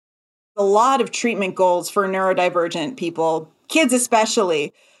A lot of treatment goals for neurodivergent people, kids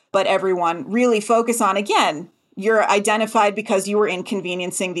especially, but everyone really focus on, again, you're identified because you were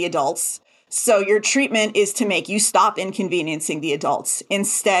inconveniencing the adults. So your treatment is to make you stop inconveniencing the adults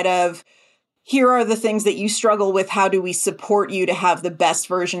instead of, here are the things that you struggle with. How do we support you to have the best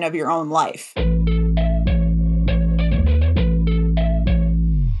version of your own life?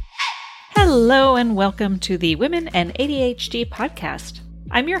 Hello and welcome to the Women and ADHD podcast.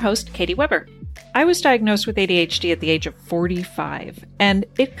 I'm your host, Katie Weber. I was diagnosed with ADHD at the age of 45, and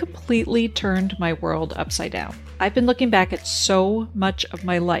it completely turned my world upside down. I've been looking back at so much of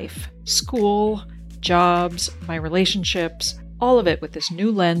my life, school, jobs, my relationships, all of it with this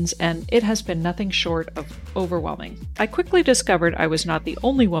new lens, and it has been nothing short of overwhelming. I quickly discovered I was not the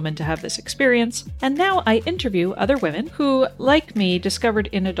only woman to have this experience, and now I interview other women who, like me, discovered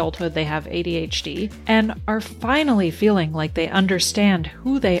in adulthood they have ADHD and are finally feeling like they understand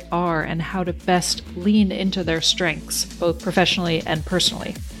who they are and how to best lean into their strengths, both professionally and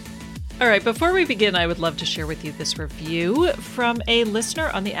personally. All right, before we begin, I would love to share with you this review from a listener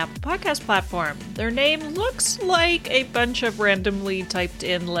on the Apple Podcast platform. Their name looks like a bunch of randomly typed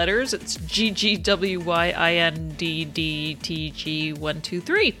in letters. It's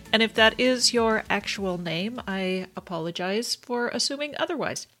GGWYINDDTG123. And if that is your actual name, I apologize for assuming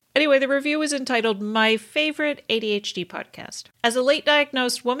otherwise. Anyway, the review is entitled My Favorite ADHD Podcast. As a late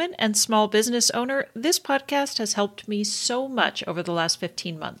diagnosed woman and small business owner, this podcast has helped me so much over the last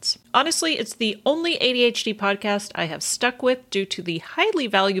 15 months. Honestly, it's the only ADHD podcast I have stuck with due to the highly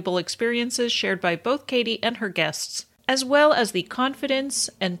valuable experiences shared by both Katie and her guests, as well as the confidence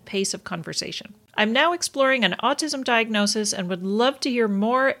and pace of conversation. I'm now exploring an autism diagnosis and would love to hear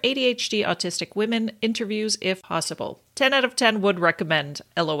more ADHD autistic women interviews if possible. 10 out of 10 would recommend,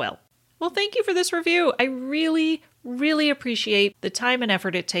 LOL. Well, thank you for this review. I really appreciate the time and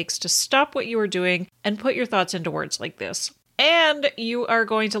effort it takes to stop what you are doing and put your thoughts into words like this. And you are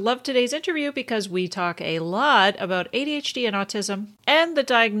going to love today's interview because we talk a lot about ADHD and autism and the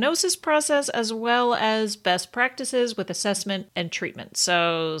diagnosis process, as well as best practices with assessment and treatment.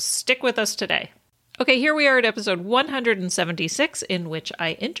 So stick with us today. Okay, here we are at episode 176, in which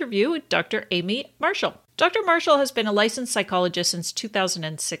I interview Dr. Amy Marschall. Dr. Marschall has been a licensed psychologist since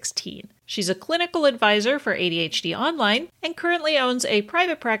 2016. She's a clinical advisor for ADHD Online and currently owns a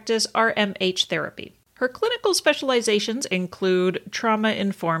private practice, RMH Therapy. Her clinical specializations include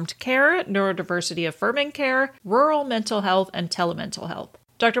trauma-informed care, neurodiversity-affirming care, rural mental health, and telemental health.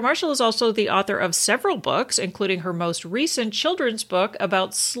 Dr. Marschall is also the author of several books, including her most recent children's book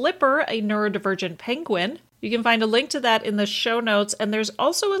about Slipper, a neurodivergent penguin. You can find a link to that in the show notes, and there's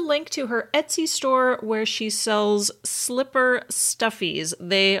also a link to her Etsy store where she sells Slipper stuffies.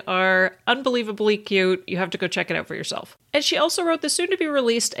 They are unbelievably cute. You have to go check it out for yourself. And she also wrote the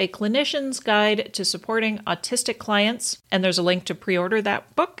soon-to-be-released A Clinician's Guide to Supporting Autistic Clients, and there's a link to pre-order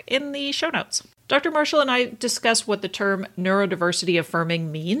that book in the show notes. Dr. Marschall and I discuss what the term neurodiversity-affirming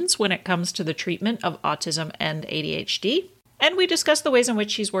means when it comes to the treatment of autism and ADHD. And we discuss the ways in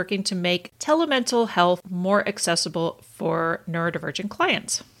which she's working to make telemental health more accessible for neurodivergent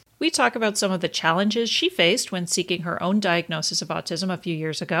clients. We talk about some of the challenges she faced when seeking her own diagnosis of autism a few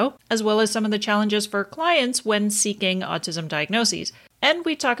years ago, as well as some of the challenges for clients when seeking autism diagnoses. And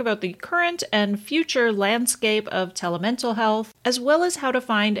we talk about the current and future landscape of telemental health, as well as how to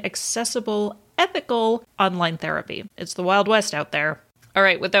find accessible, ethical online therapy. It's the Wild West out there. All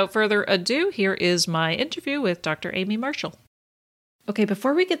right, without further ado, here is my interview with Dr. Amy Marschall. Okay,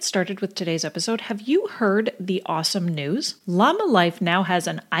 before we get started with today's episode, have you heard the awesome news? Llama Life now has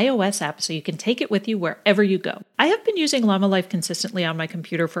an iOS app so you can take it with you wherever you go. I have been using Llama Life consistently on my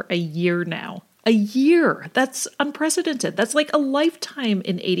computer for a year now. A year! That's unprecedented. That's like a lifetime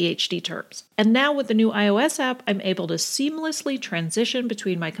in ADHD terms. And now with the new iOS app, I'm able to seamlessly transition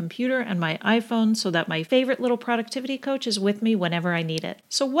between my computer and my iPhone so that my favorite little productivity coach is with me whenever I need it.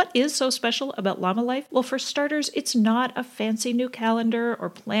 So what is so special about Llama Life? Well, for starters, it's not a fancy new calendar or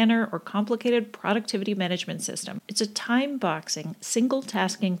planner or complicated productivity management system. It's a time-boxing,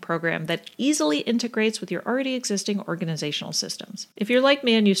 single-tasking program that easily integrates with your already existing organizational systems. If you're like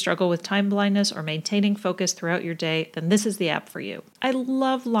me and you struggle with time blindness or maintaining focus throughout your day, then this is the app for you. I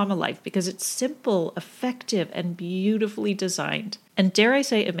love Llama Life because it's simple, effective, and beautifully designed. And dare I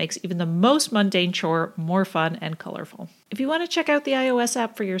say, it makes even the most mundane chore more fun and colorful. If you want to check out the iOS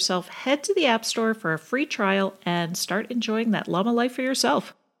app for yourself, head to the App Store for a free trial and start enjoying that Llama Life for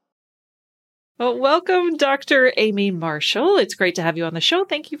yourself. Well, welcome, Dr. Amy Marschall. It's great to have you on the show.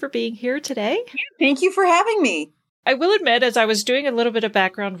 Thank you for being here today. Thank you for having me. I will admit, as I was doing a little bit of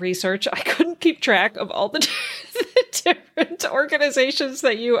background research, I couldn't keep track of all the the different organizations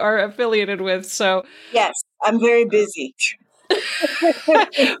that you are affiliated with. So, yes, I'm very busy.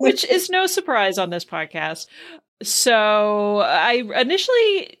 which is no surprise on this podcast. So I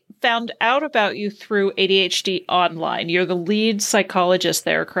initially found out about you through ADHD Online. You're the lead psychologist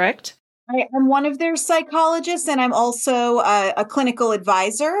there, correct? I'm one of their psychologists, and I'm also a clinical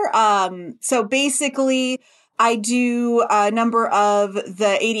advisor. So basically, I do a number of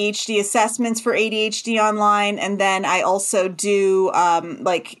the ADHD assessments for ADHD Online, and then I also do,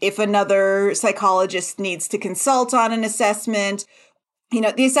 like, if another psychologist needs to consult on an assessment.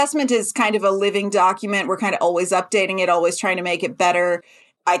 The assessment is kind of a living document. We're kind of always updating it, always trying to make it better.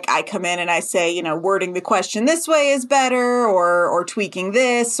 I come in and I say, wording the question this way is better, or tweaking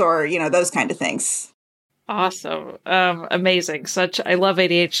this, or, those kind of things. Awesome. Amazing. I love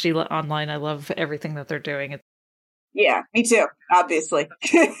ADHD Online. I love everything that they're doing. Yeah, me too, obviously.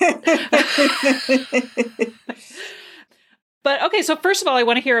 But okay, so first of all, I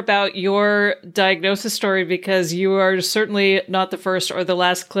want to hear about your diagnosis story, because you are certainly not the first or the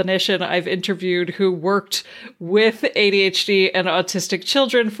last clinician I've interviewed who worked with ADHD and autistic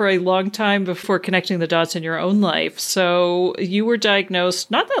children for a long time before connecting the dots in your own life. So you were diagnosed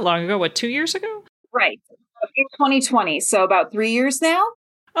not that long ago, 2 years ago? Right. In 2020, so about 3 years now.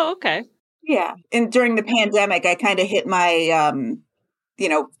 Oh, okay. Yeah. And during the pandemic, I kind of hit my,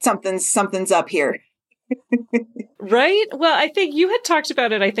 something's up here. Right. Well, I think you had talked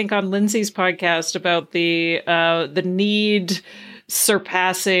about it, I think, on Lindsay's podcast about the need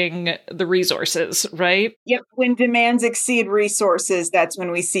surpassing the resources, right? Yep. When demands exceed resources, that's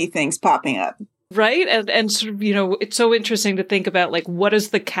when we see things popping up. Right. And sort of, it's so interesting to think about, like, what is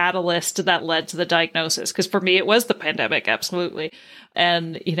the catalyst that led to the diagnosis? Because for me, it was the pandemic. Absolutely.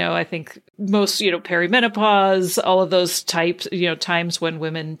 And, I think most, perimenopause, all of those types, times when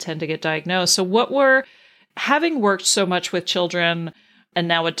women tend to get diagnosed. So having worked so much with children and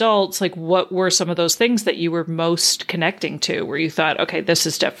now adults, like, what were some of those things that you were most connecting to where you thought, okay, this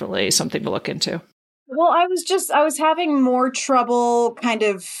is definitely something to look into? Well, I was having more trouble kind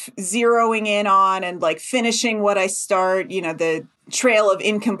of zeroing in on and, like, finishing what I start. The trail of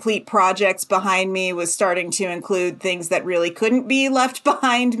incomplete projects behind me was starting to include things that really couldn't be left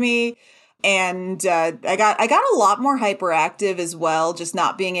behind me. And I got a lot more hyperactive as well, just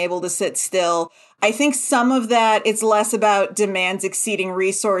not being able to sit still. I think some of that, it's less about demands exceeding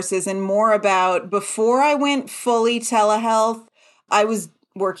resources and more about, before I went fully telehealth, I was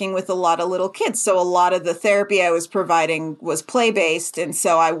working with a lot of little kids. So a lot of the therapy I was providing was play-based. And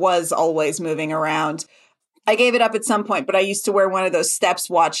so I was always moving around. I gave it up at some point, but I used to wear one of those steps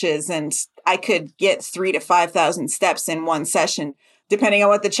watches, and I could get 3,000 to 5,000 steps in one session, depending on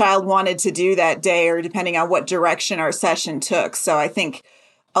what the child wanted to do that day or depending on what direction our session took. So I think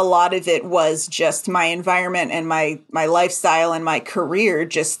a lot of it was just my environment and my lifestyle and my career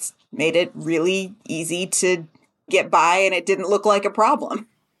just made it really easy to get by, and it didn't look like a problem.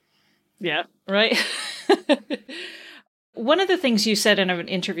 Yeah, right. One of the things you said in an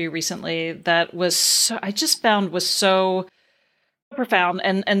interview recently that I just found was so profound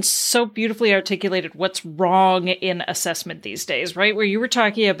and so beautifully articulated what's wrong in assessment these days, right? Where you were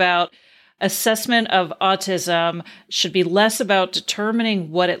talking about assessment of autism should be less about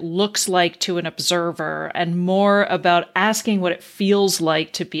determining what it looks like to an observer and more about asking what it feels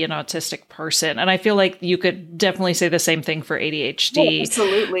like to be an autistic person. And I feel like you could definitely say the same thing for ADHD. Oh,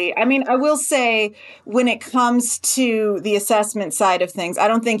 absolutely. I mean, I will say when it comes to the assessment side of things, I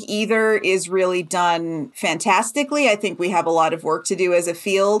don't think either is really done fantastically. I think we have a lot of work to do as a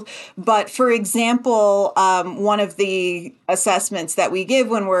field. But for example, one of the assessments that we give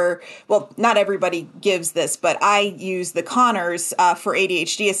when not everybody gives this, but I use the Connors for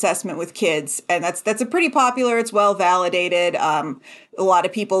ADHD assessment with kids. And that's a pretty popular, it's well validated. A lot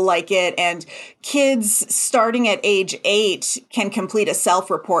of people like it. And kids starting at age 8 can complete a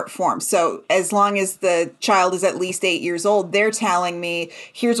self-report form. So as long as the child is at least 8 years old, they're telling me,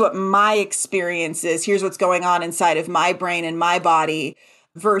 here's what my experience is. Here's what's going on inside of my brain and my body.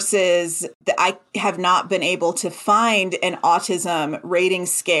 Versus I have not been able to find an autism rating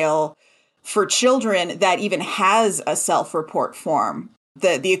scale for children that even has a self-report form.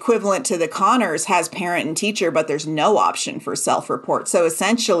 The equivalent to the Connors has parent and teacher, but there's no option for self-report. So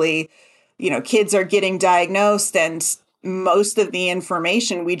essentially, kids are getting diagnosed, and most of the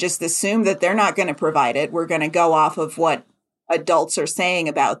information, we just assume that they're not going to provide it. We're going to go off of what adults are saying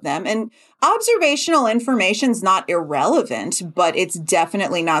about them. And observational information is not irrelevant, but it's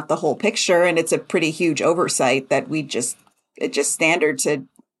definitely not the whole picture. And it's a pretty huge oversight that it's just standard to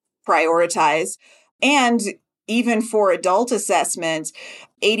prioritize. And, even for adult assessment,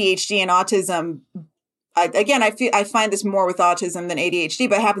 ADHD and autism, I find this more with autism than ADHD,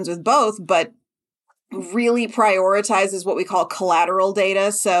 but it happens with both, but really prioritizes what we call collateral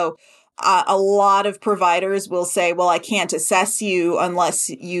data. So a lot of providers will say, well, I can't assess you unless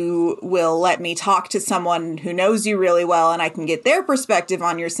you will let me talk to someone who knows you really well and I can get their perspective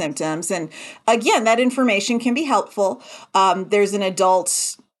on your symptoms. And again, that information can be helpful. There's an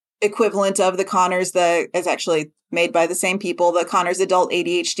adult equivalent of the Conners, it's actually made by the same people, the Conners Adult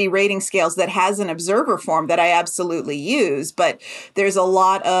ADHD rating scales that has an observer form that I absolutely use. But there's a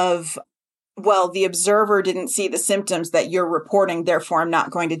lot of, well, the observer didn't see the symptoms that you're reporting, therefore I'm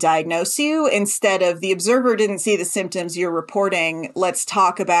not going to diagnose you. Instead of the observer didn't see the symptoms you're reporting, let's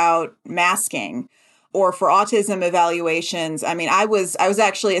talk about masking. Or for autism evaluations, I mean, I was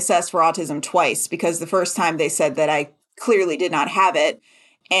actually assessed for autism twice because the first time they said that I clearly did not have it.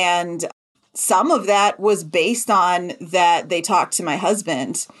 And some of that was based on that they talked to my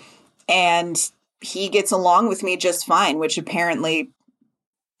husband and he gets along with me just fine, which apparently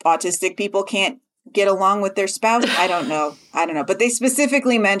autistic people can't get along with their spouse. I don't know. But they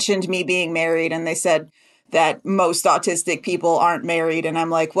specifically mentioned me being married and they said that most autistic people aren't married. And I'm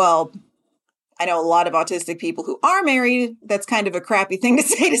like, well, I know a lot of autistic people who are married. That's kind of a crappy thing to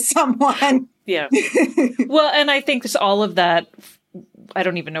say to someone. Yeah. Well, and I think all of that, I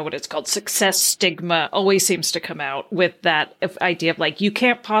don't even know what it's called, success stigma always seems to come out with that idea of like, you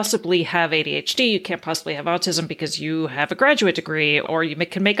can't possibly have ADHD, you can't possibly have autism because you have a graduate degree, or you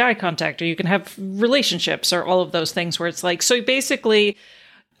can make eye contact, or you can have relationships, or all of those things where it's like, so basically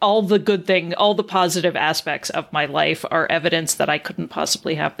all the positive aspects of my life are evidence that I couldn't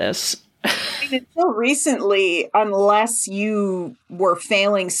possibly have this. Until recently, unless you were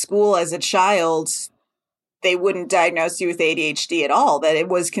failing school as a child, they wouldn't diagnose you with ADHD at all. That it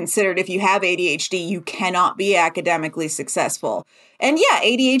was considered if you have ADHD, you cannot be academically successful. And yeah,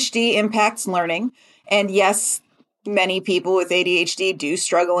 ADHD impacts learning. And yes, many people with ADHD do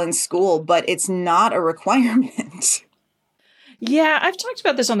struggle in school, but it's not a requirement. Yeah, I've talked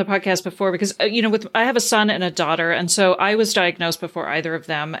about this on the podcast before because, I have a son and a daughter. And so I was diagnosed before either of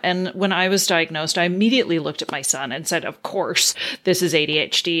them. And when I was diagnosed, I immediately looked at my son and said, of course, this is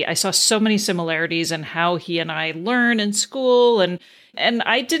ADHD. I saw so many similarities in how he and I learn in school. And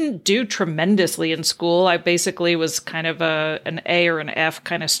I didn't do tremendously in school. I basically was kind of an A or an F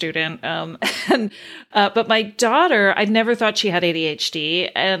kind of student. But my daughter, I never thought she had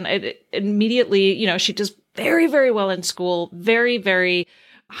ADHD. And it immediately, she does very, very well in school, very, very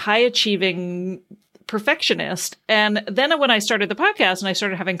high achieving perfectionist. And then when I started the podcast and I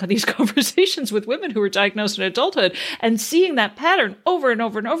started having these conversations with women who were diagnosed in adulthood and seeing that pattern over and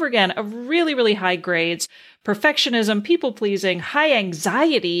over and over again of really, really high grades, perfectionism, people pleasing, high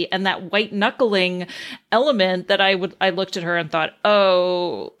anxiety, and that white knuckling element that I looked at her and thought,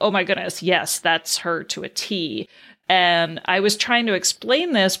 oh my goodness, yes, that's her to a T. And I was trying to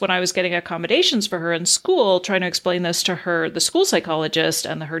explain this when I was getting accommodations for her in school, trying to explain this to her, the school psychologist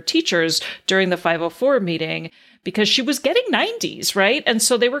and her teachers during the 504 meeting, because she was getting 90s, right? And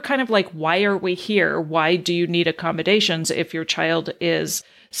so they were kind of like, why are we here? Why do you need accommodations if your child is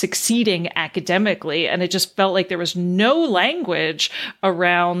succeeding academically? And it just felt like there was no language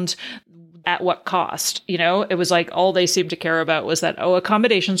around at what cost. It was like all they seemed to care about was that,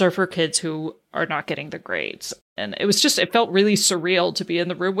 accommodations are for kids who are not getting the grades. And it felt really surreal to be in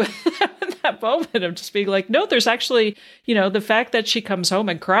the room with them in that moment of just being like, no, there's actually, the fact that she comes home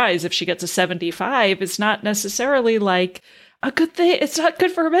and cries if she gets a 75 is not necessarily like a good thing. It's not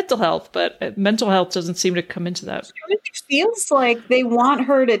good for her mental health, but mental health doesn't seem to come into that. It feels like they want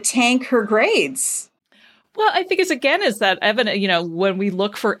her to tank her grades. Well, I think is that evidence, when we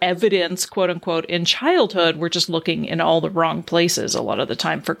look for evidence, quote unquote, in childhood, we're just looking in all the wrong places a lot of the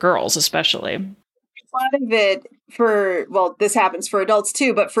time for girls, especially. A lot of it this happens for adults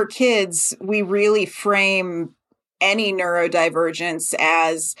too, but for kids, we really frame any neurodivergence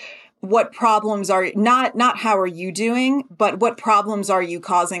as what problems are not how are you doing, but what problems are you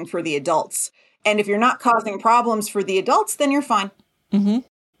causing for the adults? And if you're not causing problems for the adults, then you're fine. Mm-hmm.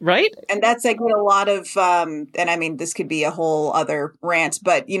 Right. And that's like a lot of, and I mean, this could be a whole other rant,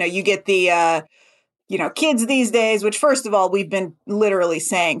 but, you get the, kids these days, which first of all, we've been literally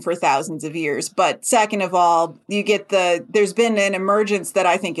saying for thousands of years. But second of all, you get there's been an emergence that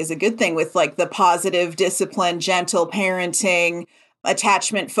I think is a good thing with like the positive, disciplined, gentle parenting,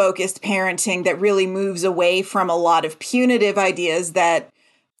 attachment focused parenting that really moves away from a lot of punitive ideas that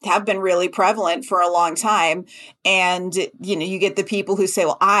have been really prevalent for a long time. And, you get the people who say,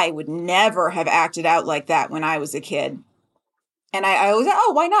 well, I would never have acted out like that when I was a kid. And I always,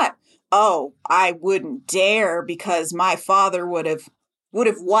 why not? oh, I wouldn't dare because my father would have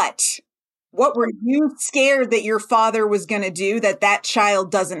what? What were you scared that your father was going to do that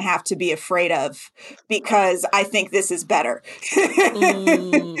child doesn't have to be afraid of? Because I think this is better.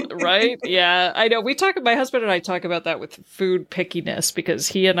 Right? Yeah, I know. My husband and I talk about that with food pickiness because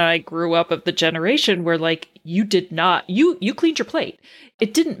he and I grew up of the generation where like you cleaned your plate.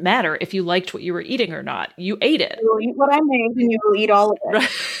 It didn't matter if you liked what you were eating or not. You ate it. You'll eat what I made and you will eat all of it. Right.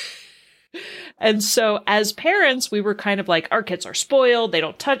 And so as parents, we were kind of like, our kids are spoiled. They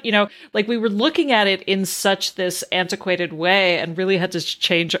don't touch, like we were looking at it in such this antiquated way and really had to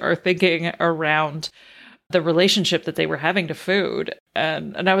change our thinking around the relationship that they were having to food.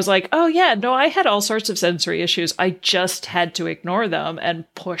 And I was like, oh yeah, no, I had all sorts of sensory issues. I just had to ignore them and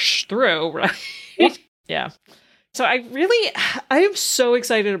push through, right? Yeah. So I am so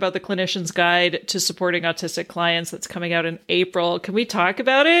excited about the Clinician's Guide to Supporting Autistic Clients that's coming out in April. Can we talk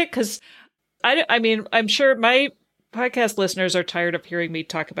about it? Because I mean, I'm sure my podcast listeners are tired of hearing me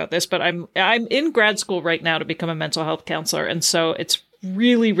talk about this, but I'm in grad school right now to become a mental health counselor. And so it's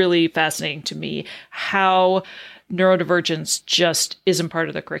really, really fascinating to me how neurodivergence just isn't part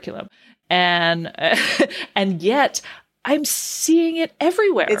of the curriculum. And yet I'm seeing it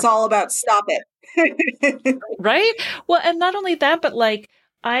everywhere. It's all about stop it. Right? Well, and not only that, but like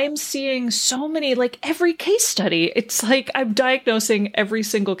I'm seeing so many, like every case study, it's like I'm diagnosing every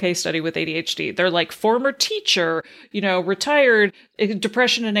single case study with ADHD. They're like former teacher, retired,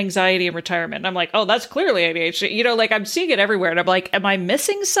 depression and anxiety and retirement. And I'm like, oh, that's clearly ADHD. Like I'm seeing it everywhere. And I'm like, am I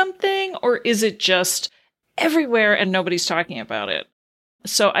missing something or is it just everywhere and nobody's talking about it?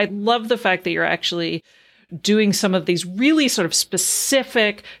 So I love the fact that you're actually doing some of these really sort of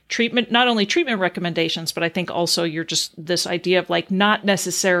specific treatment, not only treatment recommendations, but I think also you're just this idea of like not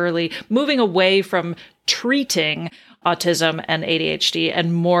necessarily moving away from treating autism and ADHD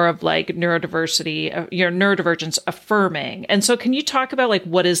and more of like neurodiversity, neurodivergence affirming. And so can you talk about like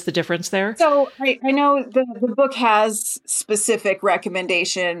what is the difference there? So I know the book has specific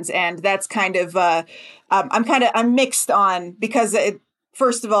recommendations and that's kind of, I'm mixed on because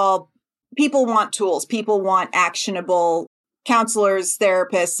first of all, people want tools. People want actionable counselors,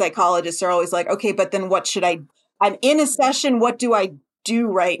 therapists, psychologists are always like, okay, but then what should I'm in a session. What do I do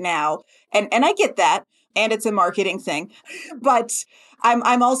right now? And I get that. And it's a marketing thing, but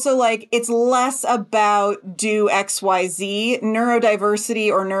I'm also like, it's less about do XYZ. Neurodiversity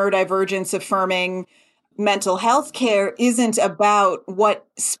or neurodivergence affirming mental health care isn't about what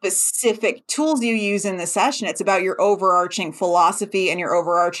specific tools you use in the session. It's about your overarching philosophy and your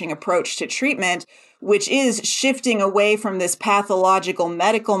overarching approach to treatment, which is shifting away from this pathological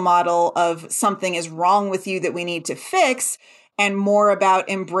medical model of something is wrong with you that we need to fix, and more about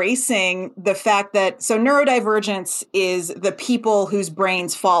embracing the fact that, so neurodivergence is the people whose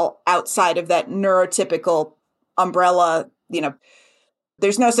brains fall outside of that neurotypical umbrella,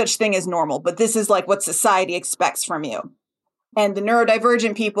 there's no such thing as normal, but this is like what society expects from you. And the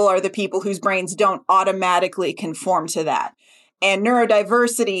neurodivergent people are the people whose brains don't automatically conform to that. And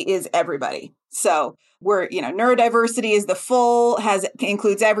neurodiversity is everybody. So neurodiversity is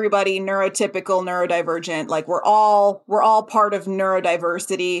includes everybody, neurotypical, neurodivergent, like we're all part of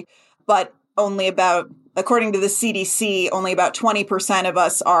neurodiversity, but according to the CDC, only about 20% of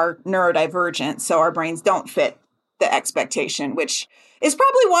us are neurodivergent. So our brains don't fit the expectation, which is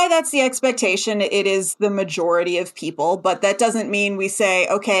probably why that's the expectation. It is the majority of people, but that doesn't mean we say,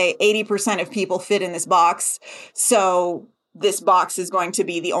 okay, 80% of people fit in this box. So this box is going to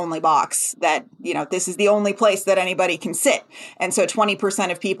be the only box that, this is the only place that anybody can sit. And so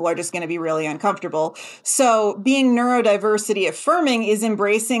 20% of people are just going to be really uncomfortable. So being neurodiversity affirming is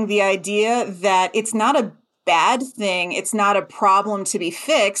embracing the idea that it's not a bad thing. It's not a problem to be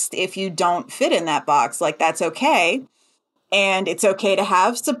fixed if you don't fit in that box. Like that's okay. And it's okay to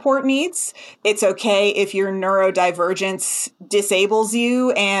have support needs. It's okay if your neurodivergence disables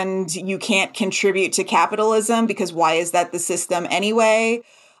you and you can't contribute to capitalism because why is that the system anyway?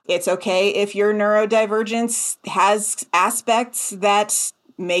 It's okay if your neurodivergence has aspects that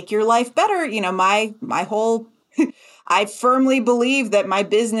make your life better. My whole I firmly believe that my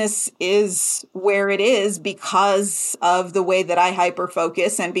business is where it is because of the way that I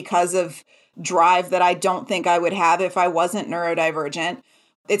hyper-focus and because of drive that I don't think I would have if I wasn't neurodivergent.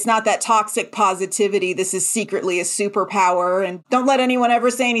 It's not that toxic positivity. This is secretly a superpower. And don't let anyone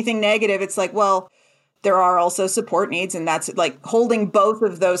ever say anything negative. It's like, well, there are also support needs. And that's like holding both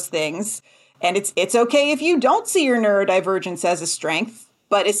of those things. And it's okay if you don't see your neurodivergence as a strength.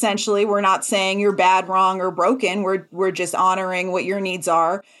 But essentially, we're not saying you're bad, wrong, or broken. We're just honoring what your needs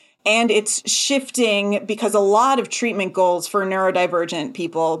are. And it's shifting because a lot of treatment goals for neurodivergent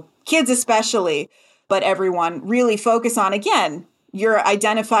people kids especially, but everyone, really focus on, again, you're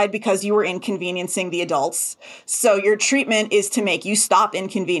identified because you were inconveniencing the adults. So your treatment is to make you stop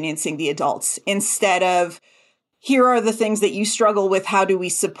inconveniencing the adults instead of, here are the things that you struggle with. How do we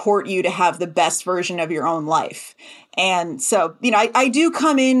support you to have the best version of your own life? And so, I do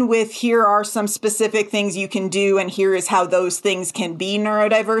come in with, here are some specific things you can do, and here is how those things can be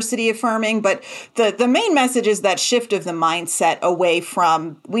neurodiversity affirming. But the main message is that shift of the mindset away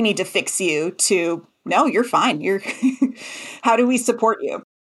from, we need to fix you, to, no, you're fine. How do we support you?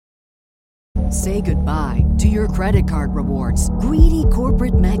 Say goodbye to your credit card rewards. Greedy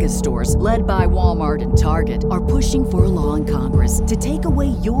corporate mega stores, led by Walmart and Target, are pushing for a law in Congress to take away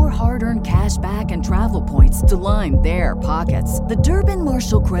your hard-earned cash back and travel points to line their pockets. The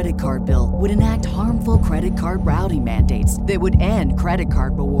Durbin-Marshall credit card bill would enact harmful credit card routing mandates that would end credit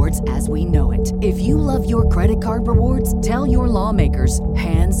card rewards as we know it. If you love your credit card rewards, tell your lawmakers,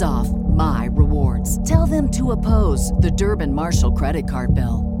 hands off my rewards. Tell them to oppose the Durbin-Marshall credit card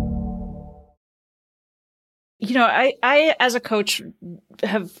bill. I, as a coach,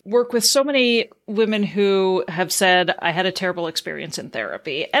 have worked with so many women who have said, I had a terrible experience in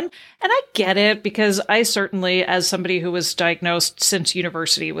therapy. And I get it, because I certainly, as somebody who was diagnosed since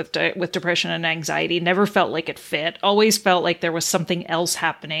university with depression and anxiety, never felt like it fit, always felt like there was something else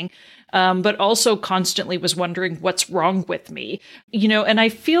happening. But also constantly was wondering what's wrong with me, and I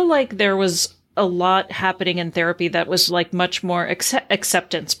feel like there was a lot happening in therapy that was like much more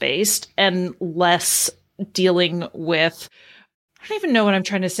acceptance based and less dealing with, I don't even know what I'm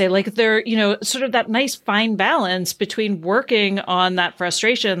trying to say. Like there, sort of that nice fine balance between working on that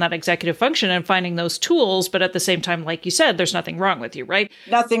frustration, that executive function, and finding those tools. But at the same time, like you said, there's nothing wrong with you, right?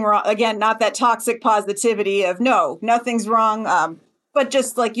 Nothing wrong. Again, not that toxic positivity of, no, nothing's wrong. But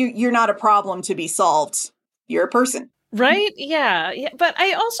just like you're not a problem to be solved. You're a person. Right. Yeah. But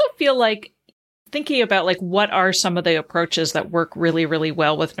I also feel like, thinking about like what are some of the approaches that work really, really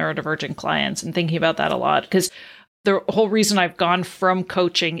well with neurodivergent clients, and thinking about that a lot, because the whole reason I've gone from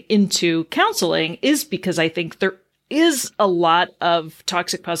coaching into counseling is because I think there is a lot of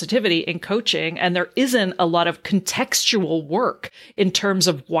toxic positivity in coaching, and there isn't a lot of contextual work in terms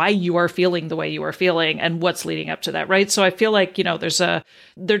of why you are feeling the way you are feeling and what's leading up to that, right? So I feel like,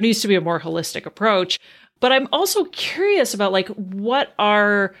 there needs to be a more holistic approach. But I'm also curious about like, what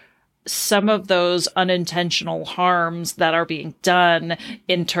are some of those unintentional harms that are being done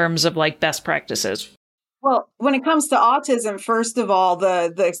in terms of like best practices? Well, when it comes to autism, first of all,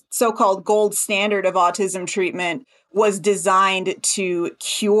 the so-called gold standard of autism treatment was designed to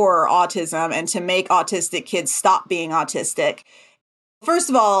cure autism and to make autistic kids stop being autistic. First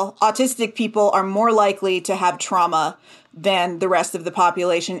of all, autistic people are more likely to have trauma than the rest of the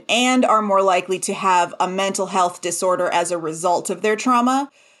population, and are more likely to have a mental health disorder as a result of their trauma.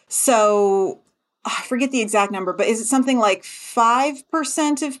 So I forget the exact number, but is it something like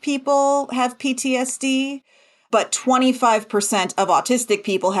 5% of people have PTSD? But 25% of autistic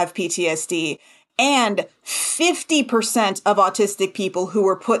people have PTSD. And 50% of autistic people who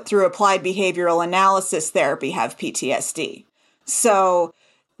were put through applied behavioral analysis therapy have PTSD. So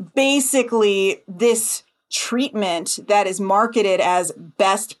basically, this treatment that is marketed as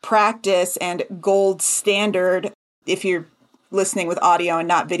best practice and gold standard, if you're listening with audio and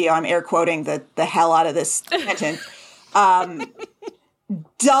not video, I'm air quoting the hell out of this sentence,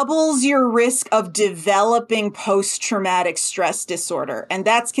 doubles your risk of developing post-traumatic stress disorder. And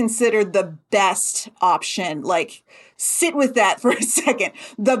that's considered the best option. Like, sit with that for a second.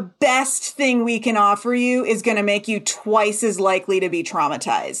 The best thing we can offer you is going to make you twice as likely to be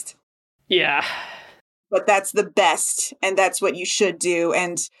traumatized. Yeah. But that's the best, and that's what you should do.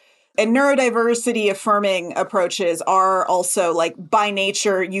 And neurodiversity affirming approaches are also, like, by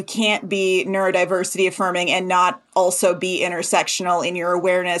nature, you can't be neurodiversity affirming and not also be intersectional in your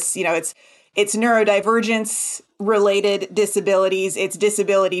awareness. It's neurodivergence related disabilities. It's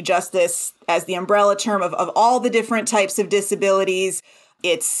disability justice as the umbrella term of all the different types of disabilities.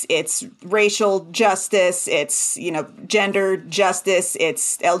 It's racial justice. It's, gender justice.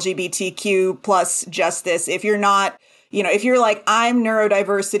 It's LGBTQ plus justice. If you're not, if you're like, I'm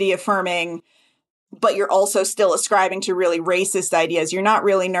neurodiversity affirming, but you're also still ascribing to really racist ideas, you're not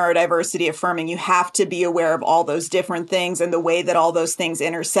really neurodiversity affirming. You have to be aware of all those different things and the way that all those things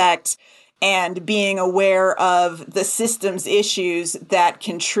intersect, and being aware of the system's issues that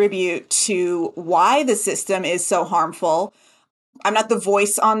contribute to why the system is so harmful. I'm not the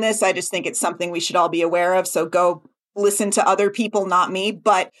voice on this. I just think it's something we should all be aware of. So go listen to other people, not me.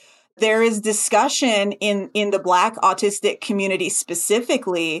 But there is discussion in the Black autistic community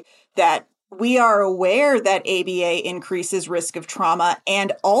specifically that we are aware that ABA increases risk of trauma.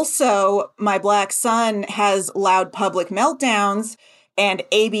 And also, my Black son has loud public meltdowns, and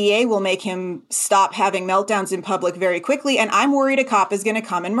ABA will make him stop having meltdowns in public very quickly. And I'm worried a cop is going to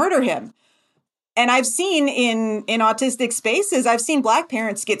come and murder him. And I've seen in autistic spaces, I've seen Black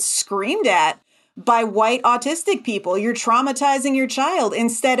parents get screamed at by white autistic people. You're traumatizing your child,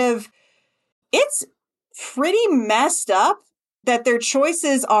 instead of, it's pretty messed up that their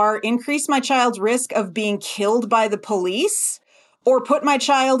choices are increase my child's risk of being killed by the police or put my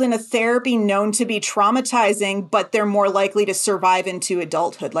child in a therapy known to be traumatizing, but they're more likely to survive into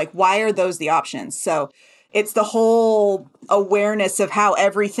adulthood. Like, why are those the options? So it's the whole awareness of how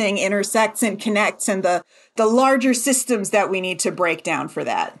everything intersects and connects, and the larger systems that we need to break down for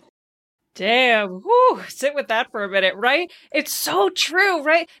that. Damn. Whew, sit with that for a minute, right? It's so true,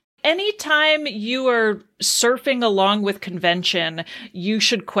 right? Anytime you are surfing along with convention, you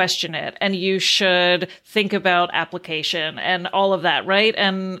should question it, and you should think about application and all of that, right?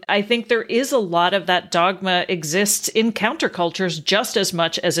 And I think there is a lot of that dogma exists in countercultures just as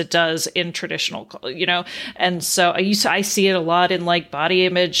much as it does in traditional, and so I see it a lot in like body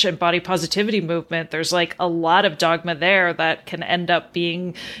image and body positivity movement. There's like a lot of dogma there that can end up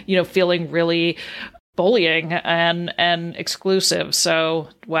being, feeling really bullying and exclusive. So,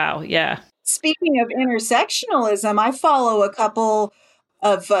 wow. Yeah. Speaking of intersectionalism, I follow a couple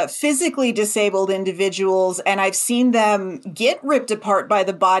of physically disabled individuals, and I've seen them get ripped apart by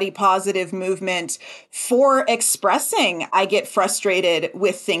the body positive movement for expressing, I get frustrated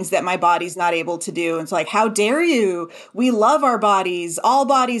with things that my body's not able to do. It's like, how dare you? We love our bodies. All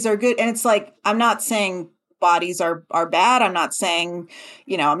bodies are good. And it's like, I'm not saying bodies are bad. I'm not saying,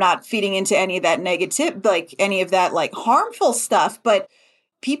 I'm not feeding into any of that negative, like any of that like harmful stuff, but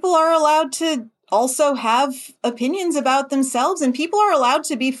people are allowed to also have opinions about themselves, and people are allowed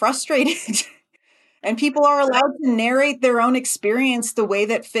to be frustrated and people are allowed to narrate their own experience the way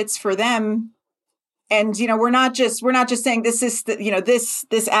that fits for them. And, we're not just saying this is,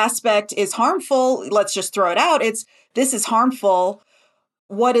 this aspect is harmful. Let's just throw it out. This is harmful.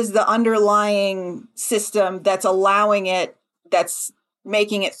 What is the underlying system that's allowing it, that's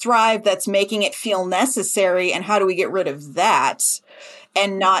making it thrive, that's making it feel necessary, and how do we get rid of that?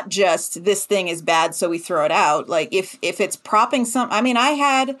 And not just this thing is bad, so we throw it out. Like if it's propping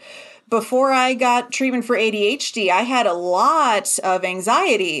before I got treatment for ADHD, I had a lot of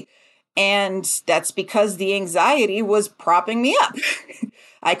anxiety, and that's because the anxiety was propping me up.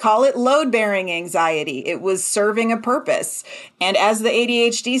 I call it load-bearing anxiety. It was serving a purpose. And as the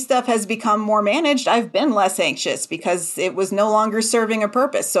ADHD stuff has become more managed, I've been less anxious because it was no longer serving a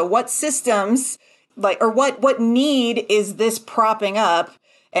purpose. So what systems, what need is this propping up?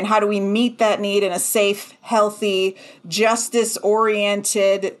 And how do we meet that need in a safe, healthy,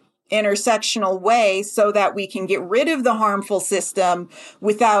 justice-oriented, intersectional way so that we can get rid of the harmful system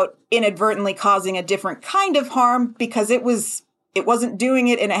without inadvertently causing a different kind of harm, because it wasn't doing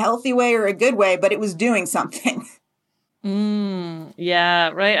it in a healthy way or a good way, but it was doing something. Yeah,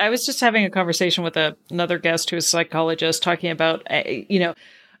 right. I was just having a conversation with another guest who's a psychologist talking about,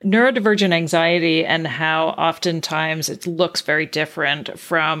 neurodivergent anxiety and how oftentimes it looks very different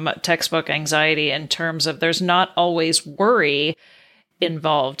from textbook anxiety in terms of there's not always worry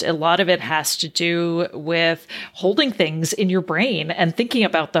involved. A lot of it has to do with holding things in your brain and thinking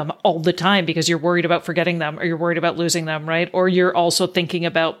about them all the time because you're worried about forgetting them, or you're worried about losing them, right? Or you're also thinking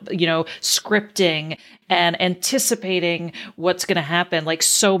about, scripting and anticipating what's going to happen. Like,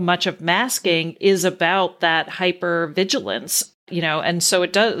 so much of masking is about that hypervigilance. And so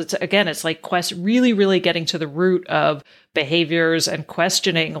it does, it's like really, really getting to the root of behaviors and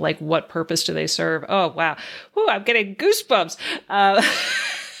questioning, like, what purpose do they serve? Oh, wow. Ooh, I'm getting goosebumps.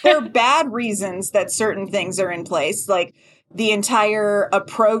 There are bad reasons that certain things are in place. Like the entire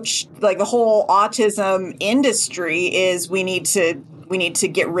approach, like the whole autism industry is we need to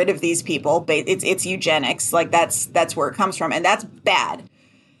get rid of these people. It's eugenics. Like that's where it comes from. And that's bad.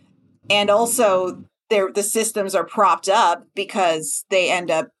 And also, the systems are propped up because they end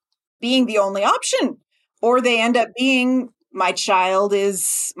up being the only option, or they end up being my child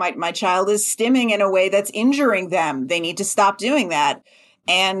is stimming in a way that's injuring them. They need to stop doing that.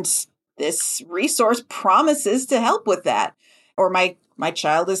 And this resource promises to help with that. Or my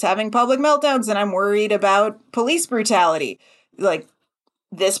child is having public meltdowns and I'm worried about police brutality. Like,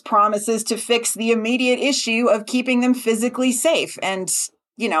 this promises to fix the immediate issue of keeping them physically safe. And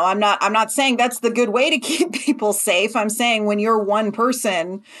I'm not saying that's the good way to keep people safe. I'm saying when you're one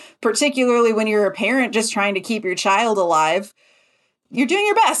person, particularly when you're a parent just trying to keep your child alive, you're doing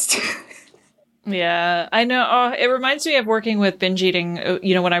your best. Yeah, I know. Oh, it reminds me of working with binge eating,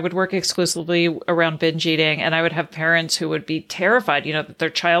 when I would work exclusively around binge eating, and I would have parents who would be terrified, that their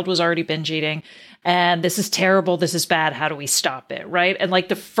child was already binge eating. And this is terrible. This is bad. How do we stop it? Right. And like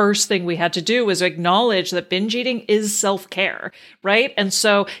the first thing we had to do was acknowledge that binge eating is self-care. Right. And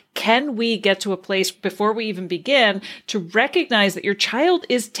so can we get to a place before we even begin to recognize that your child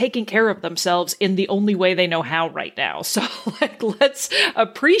is taking care of themselves in the only way they know how right now? So let's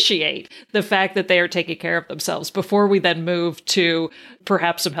appreciate the fact that they are taking care of themselves before we then move to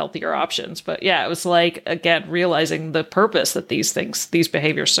perhaps some healthier options. But yeah, it was like, again, realizing the purpose that these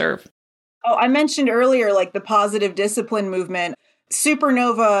behaviors serve. Oh, I mentioned earlier, like the positive discipline movement.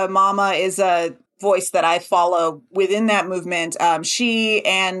 Supernova Mama is a voice that I follow within that movement. She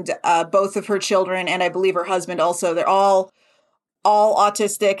and both of her children, and I believe her husband also, they're all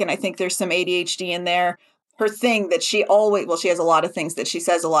autistic, and I think there's some ADHD in there. Her thing that she has a lot of things that she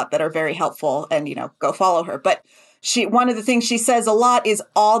says a lot that are very helpful, and, go follow her. But one of the things she says a lot is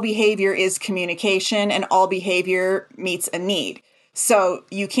all behavior is communication, and all behavior meets a need. So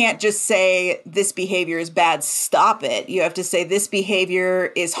you can't just say this behavior is bad, stop it. You have to say this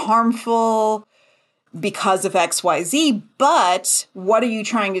behavior is harmful because of XYZ, but what are you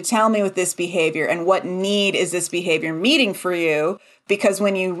trying to tell me with this behavior, and what need is this behavior meeting for you? Because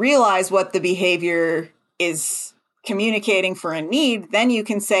when you realize what the behavior is communicating for a need, then you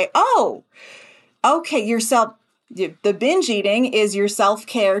can say, oh, okay, the binge eating is your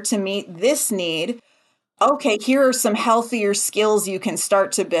self-care to meet this need. Okay, here are some healthier skills you can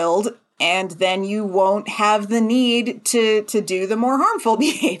start to build, and then you won't have the need to do the more harmful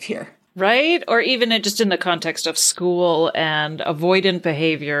behavior. Right? Or even just in the context of school and avoidant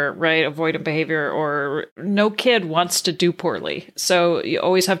behavior, right? Avoidant behavior, or no kid wants to do poorly. So you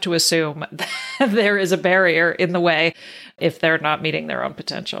always have to assume that there is a barrier in the way if they're not meeting their own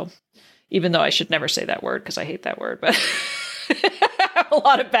potential. Even though I should never say that word because I hate that word, but a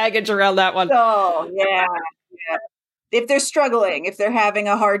lot of baggage around that one. Oh, yeah. If they're struggling, if they're having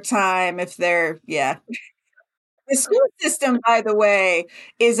a hard time, The school system, by the way,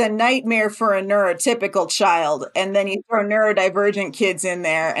 is a nightmare for a neurotypical child. And then you throw neurodivergent kids in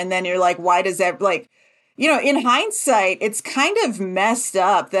there, and then you're like, why does that, in hindsight, it's kind of messed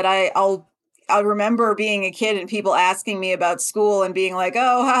up that I'll remember being a kid and people asking me about school and being like,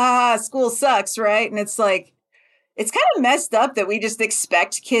 oh, ha, school sucks, right? And it's like, it's kind of messed up that we just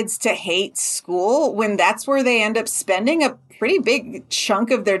expect kids to hate school when that's where they end up spending a pretty big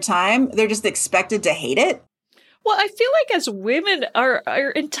chunk of their time. They're just expected to hate it. Well, I feel like as women, our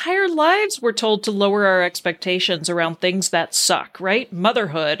entire lives we're told to lower our expectations around things that suck, right?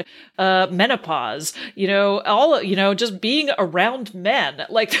 Motherhood, menopause, just being around men,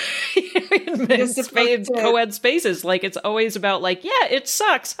 like in co-ed spaces, like it's always about like, yeah, it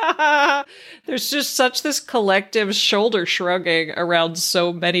sucks. There's just such this collective shoulder shrugging around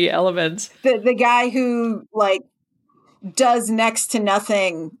so many elements. The guy who does next to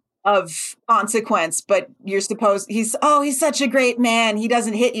nothing of consequence, but he's such a great man, he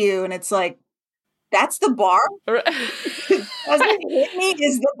doesn't hit you, and it's like, that's the bar. Doesn't hit me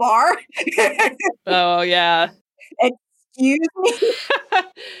is the bar. Oh yeah. Excuse me.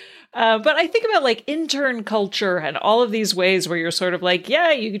 But I think about like intern culture and all of these ways where you're sort of like,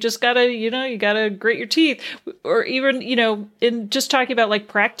 yeah, you just gotta, you gotta grit your teeth, or even, in just talking about like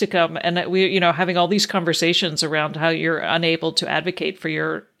practicum, and we, having all these conversations around how you're unable to advocate for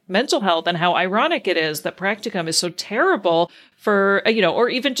your mental health, and how ironic it is that practicum is so terrible for, or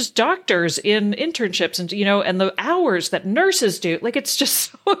even just doctors in internships, and, and the hours that nurses do. Like, it's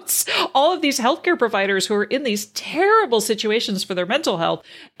just, it's all of these healthcare providers who are in these terrible situations for their mental health.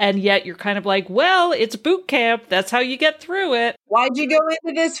 And yet you're kind of like, well, it's boot camp. That's how you get through it. Why'd you go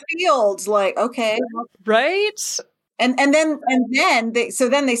into this field? Like, okay. Right. And then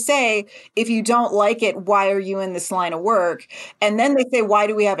they say, if you don't like it, why are you in this line of work? And then they say, why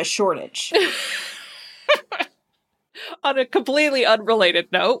do we have a shortage? On a completely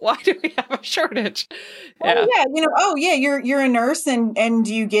unrelated note, why do we have a shortage? Yeah. You're a nurse and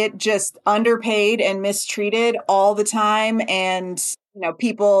you get just underpaid and mistreated all the time, and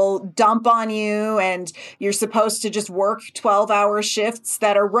people dump on you, and you're supposed to just work 12-hour shifts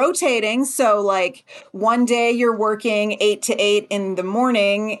that are rotating. So like one day you're working 8 to 8 in the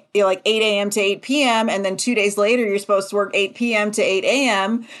morning, like 8 a.m. to 8 p.m. And then 2 days later, you're supposed to work 8 p.m. to 8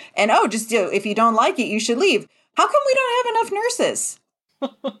 a.m. And if you don't like it, you should leave. How come we don't have enough nurses?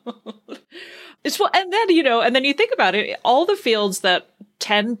 And then, and then you think about it, all the fields that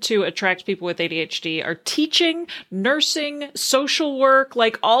tend to attract people with ADHD are teaching, nursing, social work,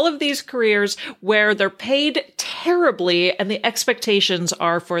 like all of these careers where they're paid terribly and the expectations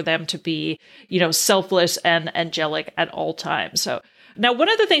are for them to be, selfless and angelic at all times. So now, one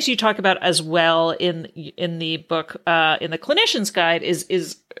of the things you talk about as well in the book, in the Clinician's Guide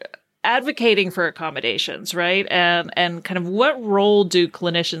is advocating for accommodations, right? And kind of what role do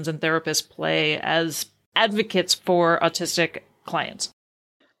clinicians and therapists play as advocates for autistic clients?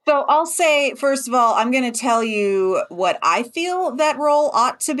 So I'll say, first of all, I'm going to tell you what I feel that role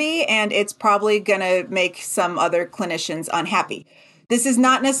ought to be, and it's probably going to make some other clinicians unhappy. This is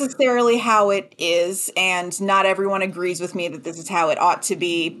not necessarily how it is, and not everyone agrees with me that this is how it ought to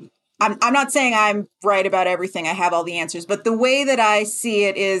be. I'm not saying I'm right about everything. I have all the answers, but the way that I see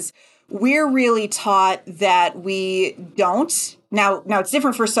it is we're really taught that we don't. Now it's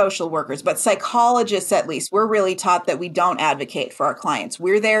different for social workers, but psychologists, at least, we're really taught that we don't advocate for our clients.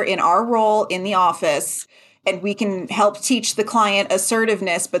 We're there in our role in the office, and we can help teach the client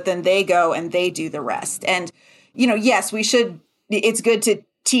assertiveness, but then they go and they do the rest. And, yes, it's good to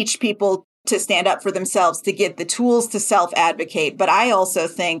teach people to stand up for themselves, to get the tools to self-advocate. But I also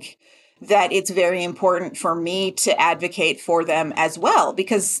think that it's very important for me to advocate for them as well,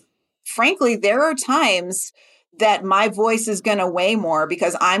 because frankly, there are times that my voice is going to weigh more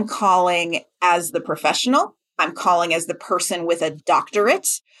because I'm calling as the professional. I'm calling as the person with a doctorate.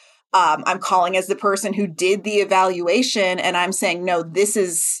 I'm calling as the person who did the evaluation. And I'm saying, no, this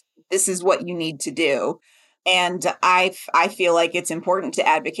is what you need to do. And I feel like it's important to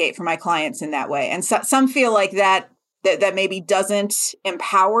advocate for my clients in that way. And some feel like that maybe doesn't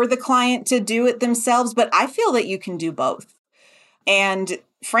empower the client to do it themselves, but I feel that you can do both. And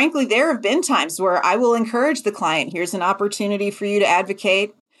frankly, there have been times where I will encourage the client, here's an opportunity for you to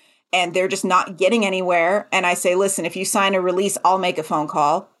advocate, and they're just not getting anywhere. And I say, listen, if you sign a release, I'll make a phone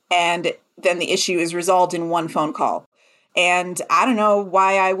call. And then the issue is resolved in one phone call. And I don't know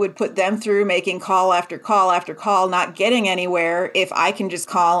why I would put them through making call after call after call, not getting anywhere, if I can just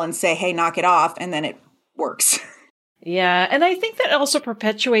call and say, hey, knock it off, and then it works. Yeah. And I think that also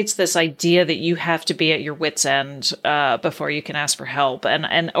perpetuates this idea that you have to be at your wit's end before you can ask for help. And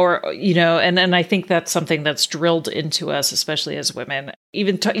I think that's something that's drilled into us, especially as women.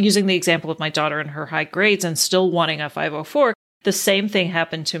 Even using the example of my daughter and her high grades and still wanting a 504, the same thing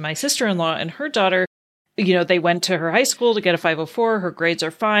happened to my sister-in-law and her daughter. They went to her high school to get a 504. Her grades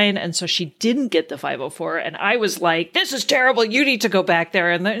are fine. And so she didn't get the 504. And I was like, this is terrible. You need to go back there.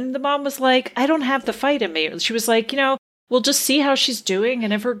 And the mom was like, I don't have the fight in me. She was like, we'll just see how she's doing.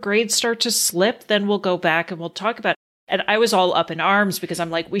 And if her grades start to slip, then we'll go back and we'll talk about it. And I was all up in arms because I'm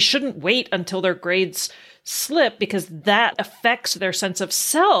like, we shouldn't wait until their grades slip because that affects their sense of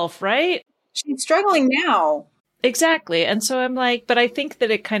self, right? She's struggling now. Exactly. And so I'm like, but I think that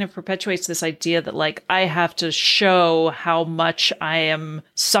it kind of perpetuates this idea that like, I have to show how much I am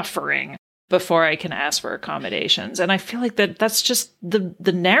suffering before I can ask for accommodations. And I feel like that's just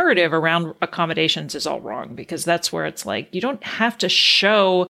the narrative around accommodations is all wrong, because that's where it's like, you don't have to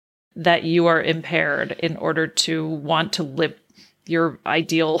show that you are impaired in order to want to live your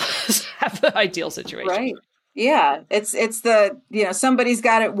ideal, have the ideal situation. Right. Yeah. It's the, somebody's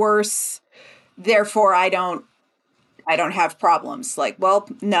got it worse, therefore I don't have problems. Like, well,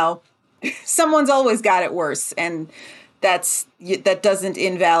 no, someone's always got it worse. And that doesn't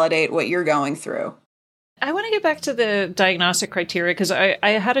invalidate what you're going through. I want to get back to the diagnostic criteria, because I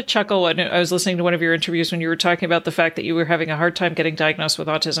had a chuckle when I was listening to one of your interviews when you were talking about the fact that you were having a hard time getting diagnosed with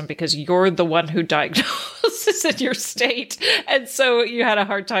autism because you're the one who diagnoses in your state. And so you had a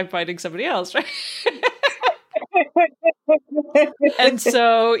hard time finding somebody else, right? And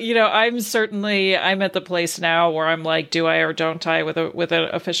so, I'm at the place now where I'm like, do I or don't I with an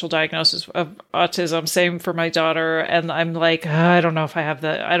official diagnosis of autism? Same for my daughter. And I'm like, I don't know if I have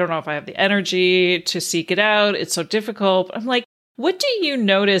the energy to seek it out. It's so difficult. I'm like, what do you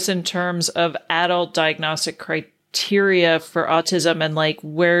notice in terms of adult diagnostic criteria for autism? And like,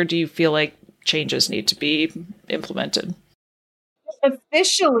 where do you feel like changes need to be implemented?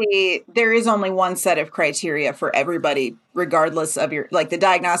 Officially, there is only one set of criteria for everybody, regardless of the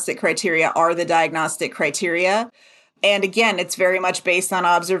diagnostic criteria are the diagnostic criteria. And again, it's very much based on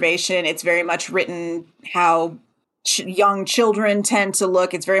observation. It's very much written how young children tend to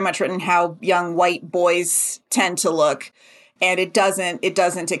look. It's very much written how young white boys tend to look. And it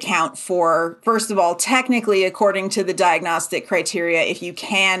doesn't account for, first of all, technically, according to the diagnostic criteria, if you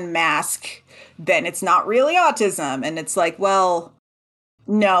can mask, then it's not really autism. And it's like, well,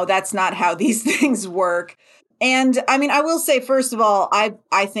 no, that's not how these things work. And I mean, I will say, first of all,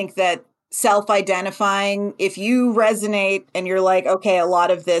 I think that self-identifying, if you resonate and you're like, okay, a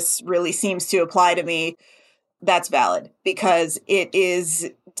lot of this really seems to apply to me, that's valid, because it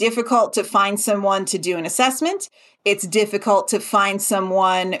is difficult to find someone to do an assessment. It's difficult to find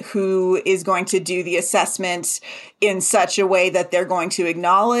someone who is going to do the assessment in such a way that they're going to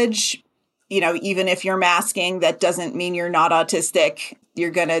acknowledge, even if you're masking, that doesn't mean you're not autistic.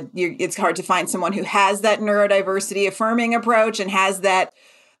 It's hard to find someone who has that neurodiversity affirming approach and has that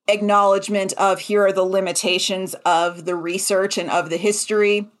acknowledgement of, here are the limitations of the research and of the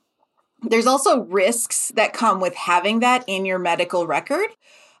history. There's also risks that come with having that in your medical record.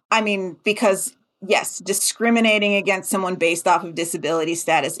 I mean, because yes, discriminating against someone based off of disability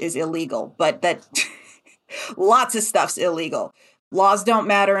status is illegal, but that lots of stuff's illegal. Laws don't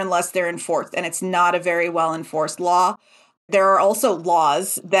matter unless they're enforced, and it's not a very well enforced law. There are also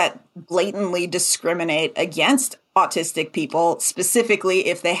laws that blatantly discriminate against autistic people, specifically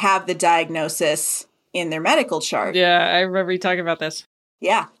if they have the diagnosis in their medical chart. Yeah, I remember you talking about this.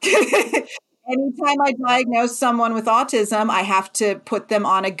 Yeah. Anytime I diagnose someone with autism, I have to put them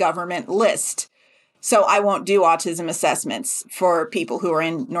on a government list. So I won't do autism assessments for people who are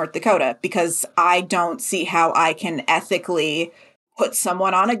in North Dakota, because I don't see how I can ethically put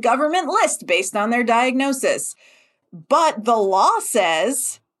someone on a government list based on their diagnosis. But the law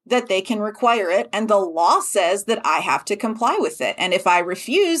says that they can require it, and the law says that I have to comply with it. And if I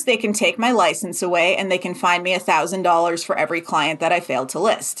refuse, they can take my license away and they can fine me $1,000 for every client that I failed to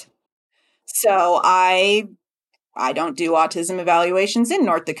list. So I don't do autism evaluations in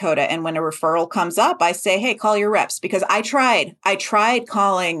North Dakota. And when a referral comes up, I say, hey, call your reps, because I tried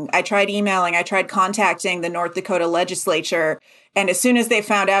calling, I tried emailing, I tried contacting the North Dakota legislature. And as soon as they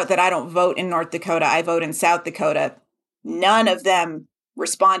found out that I don't vote in North Dakota, I vote in South Dakota, none of them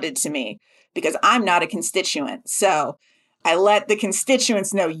responded to me, because I'm not a constituent. So I let the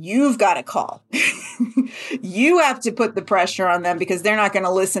constituents know, you've got to call. You have to put the pressure on them, because they're not going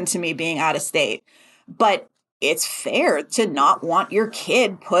to listen to me being out of state. But it's fair to not want your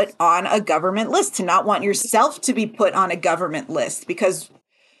kid put on a government list, to not want yourself to be put on a government list, because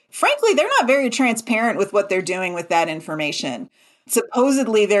frankly, they're not very transparent with what they're doing with that information.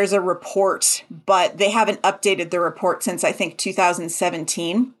 Supposedly there's a report, but they haven't updated the report since, I think,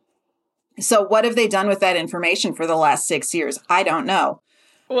 2017. So what have they done with that information for the last 6 years? I don't know.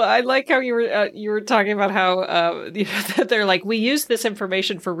 Well, I like how you were talking about how that they're like, we use this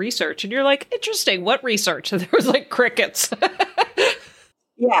information for research, and you're like, interesting, what research? And there was like crickets.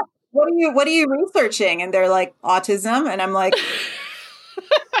 Yeah, what are you researching? And they're like, autism, and I'm like,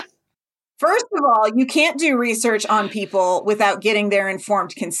 first of all, you can't do research on people without getting their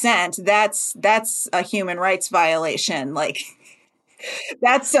informed consent. That's a human rights violation. Like,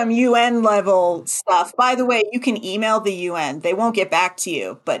 that's some UN level stuff. By the way, you can email the UN. They won't get back to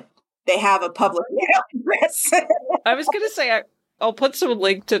you, but they have a public email address. I was going to say, I'll put some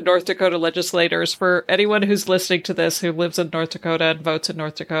link to North Dakota legislators for anyone who's listening to this who lives in North Dakota and votes in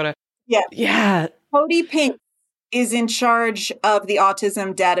North Dakota. Yeah. Yeah. Cody Pink is in charge of the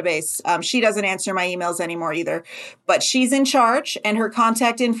autism database. She doesn't answer my emails anymore either, but she's in charge, and her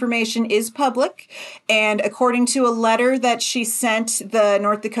contact information is public. And according to a letter that she sent the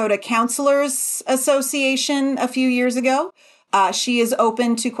North Dakota Counselors Association a few years ago, she is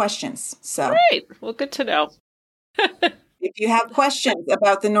open to questions. So, great. Well, good to know. If you have questions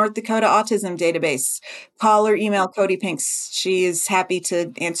about the North Dakota Autism Database, call or email Cody Pinks. She is happy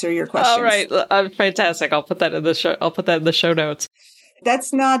to answer your questions. All right. Fantastic. I'll put that in the show. I'll put that in the show notes.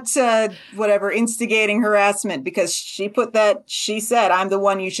 That's not instigating harassment, because she said, I'm the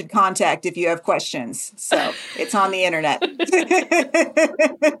one you should contact if you have questions. So it's on the internet.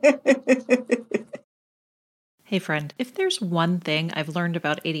 Hey friend, if there's one thing I've learned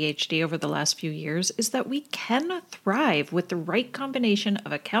about ADHD over the last few years, is that we can thrive with the right combination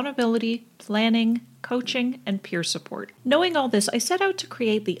of accountability, planning, coaching, and peer support. Knowing all this, I set out to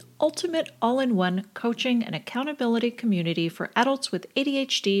create the ultimate all-in-one coaching and accountability community for adults with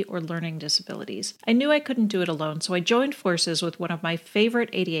ADHD or learning disabilities. I knew I couldn't do it alone, so I joined forces with one of my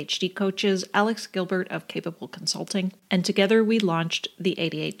favorite ADHD coaches, Alex Gilbert of Capable Consulting, and together we launched the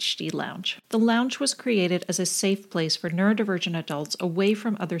ADHD Lounge. The Lounge was created as a safe place for neurodivergent adults away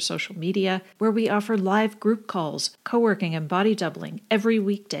from other social media, where we offer live group calls, co-working, and body doubling every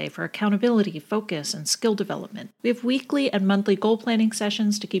weekday for accountability, focus, and skill development. We have weekly and monthly goal planning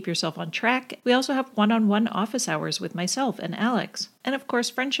sessions to keep yourself on track. We also have one-on-one office hours with myself and Alex. And of course,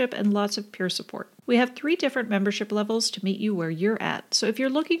 friendship and lots of peer support. We have 3 different membership levels to meet you where you're at. So if you're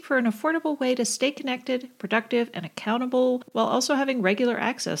looking for an affordable way to stay connected, productive, and accountable, while also having regular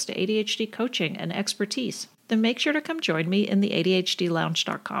access to ADHD coaching and expertise, then make sure to come join me in the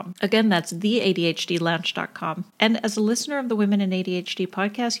ADHDlounge.com. Again, that's the ADHDlounge.com. And as a listener of the Women in ADHD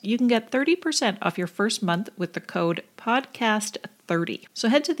podcast, you can get 30% off your first month with the code podcast30. So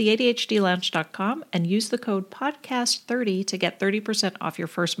head to the ADHDlounge.com and use the code podcast30 to get 30% off your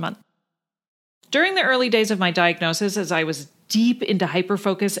first month. During the early days of my diagnosis, as I was deep into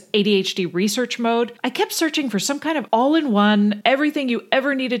hyperfocus ADHD research mode, I kept searching for some kind of all-in-one, everything you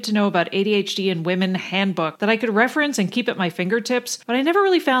ever needed to know about ADHD in women handbook that I could reference and keep at my fingertips, but I never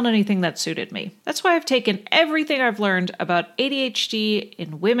really found anything that suited me. That's why I've taken everything I've learned about ADHD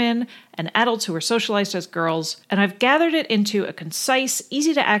in women and adults who are socialized as girls, and I've gathered it into a concise,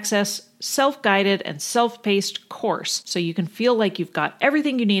 easy-to-access, self-guided, and self-paced course so you can feel like you've got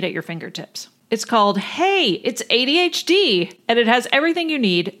everything you need at your fingertips. It's called Hey, It's ADHD, and it has everything you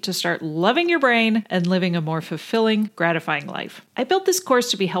need to start loving your brain and living a more fulfilling, gratifying life. I built this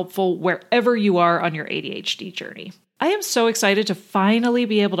course to be helpful wherever you are on your ADHD journey. I am so excited to finally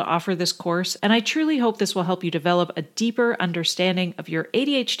be able to offer this course, and I truly hope this will help you develop a deeper understanding of your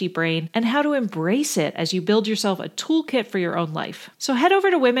ADHD brain and how to embrace it as you build yourself a toolkit for your own life. So head over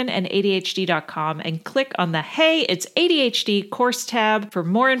to womenandadhd.com and click on the Hey, It's ADHD course tab for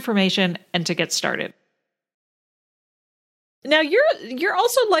more information and to get started. Now, you're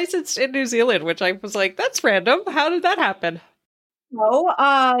also licensed in New Zealand, which I was like, that's random. How did that happen?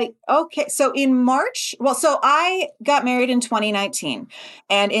 Okay. So in March, so I got married in 2019,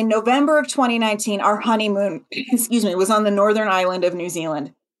 and in November of 2019, our honeymoon, was on the northern island of New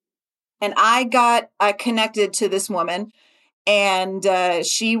Zealand. And I connected to this woman, and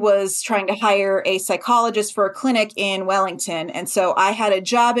she was trying to hire a psychologist for a clinic in Wellington. And so I had a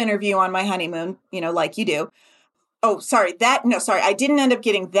job interview on my honeymoon, like you do. I didn't end up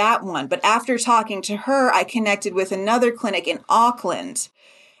getting that one. But after talking to her, I connected with another clinic in Auckland,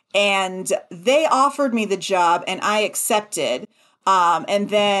 and they offered me the job and I accepted.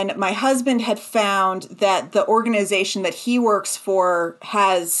 And then my husband had found that the organization that he works for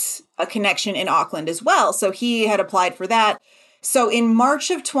has a connection in Auckland as well. So he had applied for that. So in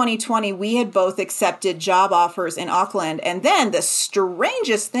March of 2020, we had both accepted job offers in Auckland. And then the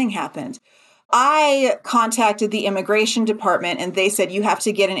strangest thing happened. I contacted the immigration department and they said, you have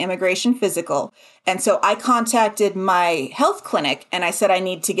to get an immigration physical. And so I contacted my health clinic and I said, I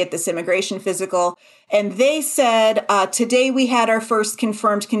need to get this immigration physical. And they said, today we had our first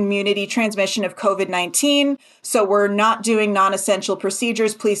confirmed community transmission of COVID-19. So we're not doing non-essential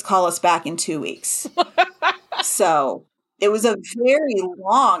procedures. Please call us back in 2 weeks. So it was a very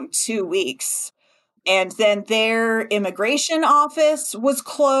long 2 weeks. And then their immigration office was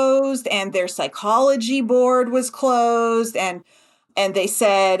closed and their psychology board was closed. And they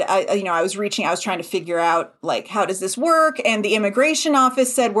said, I was trying to figure out, how does this work? And the immigration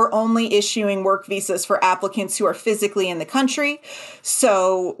office said, we're only issuing work visas for applicants who are physically in the country.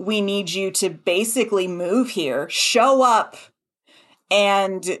 So we need you to basically move here, show up,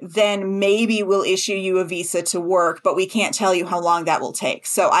 and then maybe we'll issue you a visa to work, but we can't tell you how long that will take.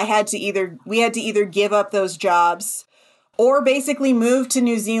 So we had to either give up those jobs or basically move to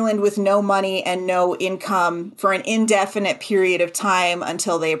New Zealand with no money and no income for an indefinite period of time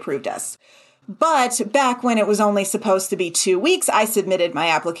until they approved us. But back when it was only supposed to be 2 weeks, I submitted my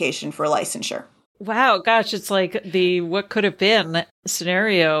application for licensure. Wow, gosh, it's like the what could have been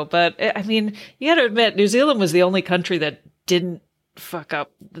scenario. But I mean, you got to admit, New Zealand was the only country that didn't fuck up.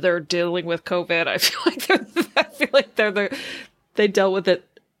 They're dealing with COVID. I feel like they dealt with it.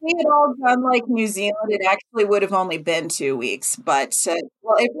 We had all done like New Zealand, it actually would have only been 2 weeks. But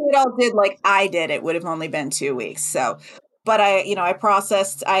if we had all did like I did, it would have only been 2 weeks. So, but I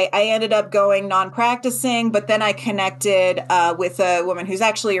processed. I ended up going non-practicing, but then I connected with a woman who's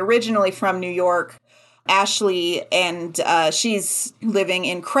actually originally from New York, Ashley, and she's living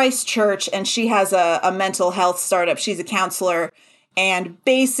in Christchurch, and she has a mental health startup. She's a counselor. And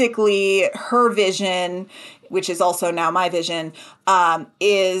basically her vision, which is also now my vision,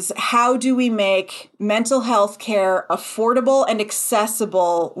 is how do we make mental health care affordable and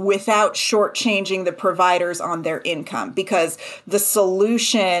accessible without shortchanging the providers on their income? Because the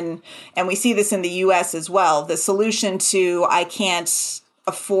solution, and we see this in the US as well, the solution to I can't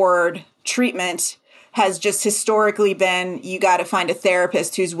afford treatment has just historically been you got to find a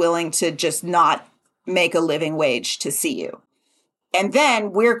therapist who's willing to just not make a living wage to see you. And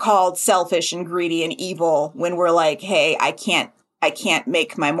then we're called selfish and greedy and evil when we're like, hey, I can't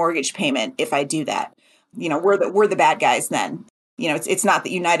make my mortgage payment if I do that. We're the bad guys then. It's not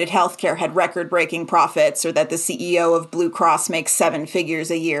that United Healthcare had record-breaking profits or that the CEO of Blue Cross makes 7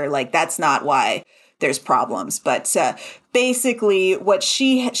 figures a year. Like, that's not why there's problems. But basically, what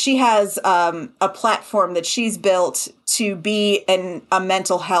she has a platform that she's built to be a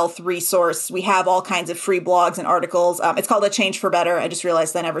mental health resource. We have all kinds of free blogs and articles. It's called A Change for Better. I just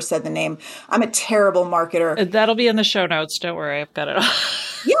realized I never said the name. I'm a terrible marketer. That'll be in the show notes. Don't worry, I've got it all.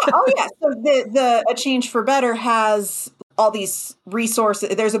 Yeah. Oh, yeah. So the A Change for Better has all these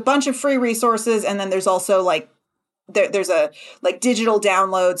resources. There's a bunch of free resources, and then there's also there's a digital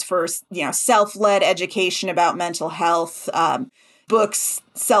downloads for self-led education about mental health, books,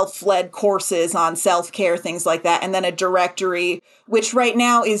 self-led courses on self-care, things like that, and then a directory, which right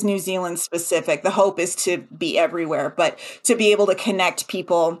now is New Zealand specific. The hope is to be everywhere, but to be able to connect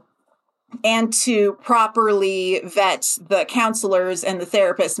people and to properly vet the counselors and the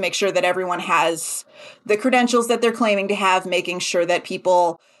therapists, make sure that everyone has the credentials that they're claiming to have, making sure that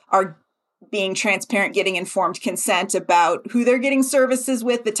people are being transparent, getting informed consent about who they're getting services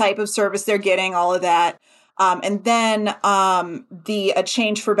with, the type of service they're getting, all of that. And then the A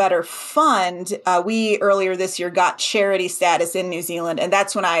Change for Better Fund, we earlier this year got charity status in New Zealand. And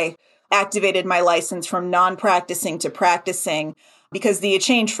that's when I activated my license from non-practicing to practicing, because the A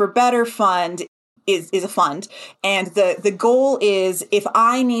Change for Better Fund is a fund. And the goal is, if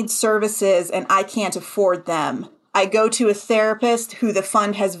I need services and I can't afford them, I go to a therapist who the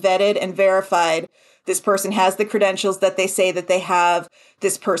fund has vetted and verified. This person has the credentials that they say that they have.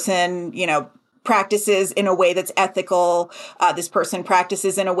 This person, practices in a way that's ethical. This person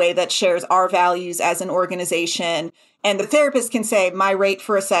practices in a way that shares our values as an organization. And the therapist can say, my rate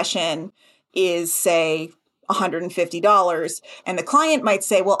for a session is, say, $150. And the client might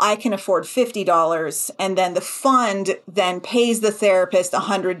say, well, I can afford $50. And then the fund then pays the therapist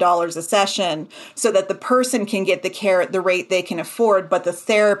 $100 a session so that the person can get the care at the rate they can afford, but the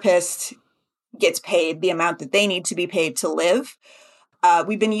therapist gets paid the amount that they need to be paid to live.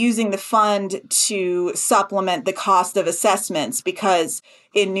 We've been using the fund to supplement the cost of assessments, because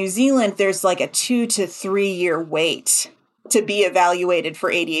in New Zealand, there's like a 2 to 3 year wait to be evaluated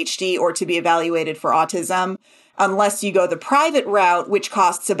for ADHD or to be evaluated for autism, unless you go the private route, which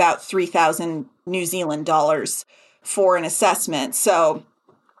costs about 3,000 New Zealand dollars for an assessment. So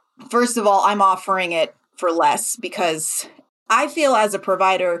first of all, I'm offering it for less because I feel as a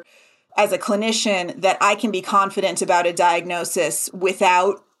provider, as a clinician, that I can be confident about a diagnosis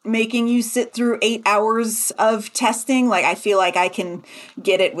without making you sit through 8 hours of testing. Like, I feel like I can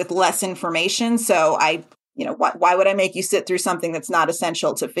get it with less information. So why would I make you sit through something that's not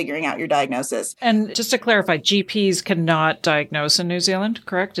essential to figuring out your diagnosis? And just to clarify, GPs cannot diagnose in New Zealand,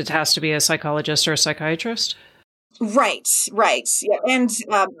 correct? It has to be a psychologist or a psychiatrist? Right. Yeah.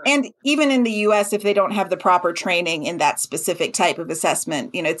 And even in the US, if they don't have the proper training in that specific type of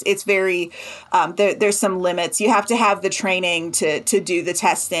assessment, it's very, there's some limits. You have to have the training to do the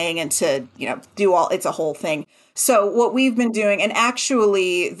testing and to, it's a whole thing. So what we've been doing, and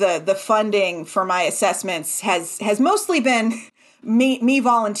actually the funding for my assessments has mostly been me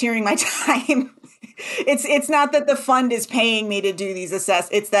volunteering my time. It's not that the fund is paying me to do these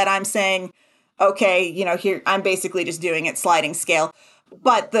assessments. It's that I'm saying, okay, here, I'm basically just doing it sliding scale.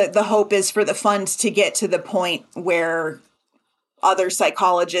 But the hope is for the fund to get to the point where other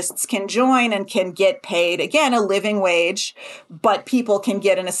psychologists can join and can get paid, again, a living wage, but people can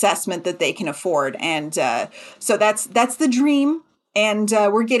get an assessment that they can afford. And so that's the dream. And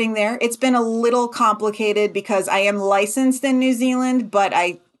we're getting there. It's been a little complicated because I am licensed in New Zealand, but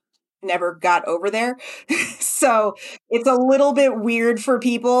I never got over there. So it's a little bit weird for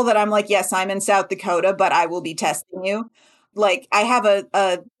people that I'm like, yes, I'm in South Dakota, but I will be testing you. Like, I have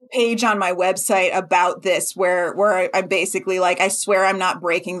a page on my website about this where I'm basically like, I swear I'm not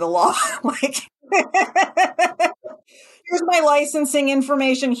breaking the law. Like, here's my licensing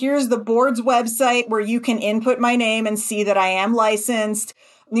information. Here's the board's website where you can input my name and see that I am licensed.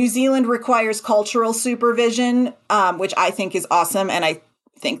 New Zealand requires cultural supervision, which I think is awesome. And I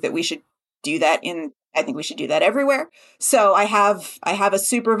think that we should do that I think we should do that everywhere. So I have a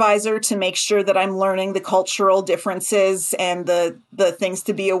supervisor to make sure that I'm learning the cultural differences and the things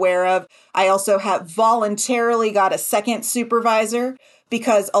to be aware of. I also have voluntarily got a second supervisor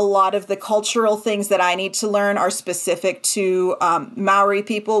because a lot of the cultural things that I need to learn are specific to Maori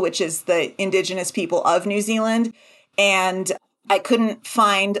people, which is the indigenous people of New Zealand. And I couldn't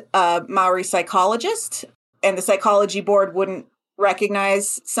find a Maori psychologist, and the psychology board wouldn't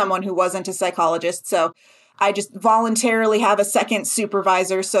recognize someone who wasn't a psychologist. So I just voluntarily have a second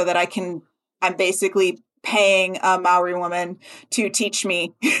supervisor so that I'm basically paying a Maori woman to teach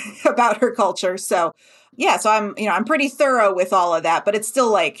me about her culture. So yeah, so I'm pretty thorough with all of that, but it's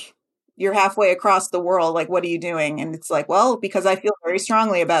still like, you're halfway across the world. Like, what are you doing? And it's like, well, because I feel very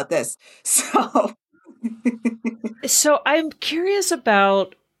strongly about this. So So I'm curious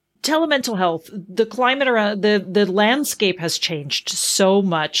about telemental health. The climate around the landscape has changed so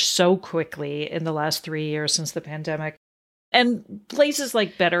much so quickly in the last 3 years since the pandemic. And places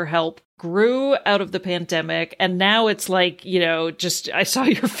like BetterHelp grew out of the pandemic. And now it's like, just I saw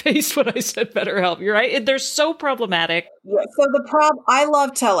your face when I said BetterHelp. You're right. They're so problematic. Yeah. So I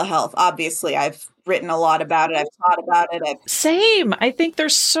love telehealth. Obviously, I've written a lot about it. I've taught about it. Same. I think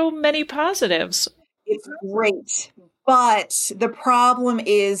there's so many positives. It's great. But the problem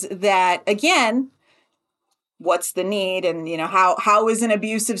is that, again, what's the need? And, how is an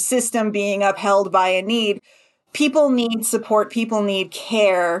abusive system being upheld by a need? People need support, people need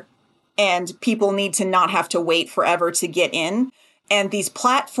care, and people need to not have to wait forever to get in. And these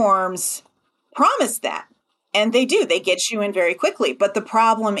platforms promise that. And they do. They get you in very quickly. But the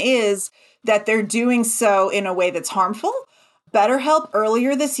problem is that they're doing so in a way that's harmful. BetterHelp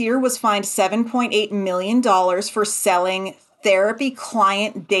earlier this year was fined $7.8 million for selling therapy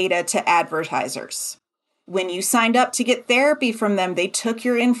client data to advertisers. When you signed up to get therapy from them, they took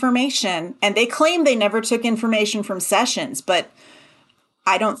your information, and they claim they never took information from sessions, but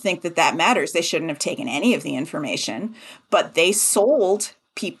I don't think that matters. They shouldn't have taken any of the information, but they sold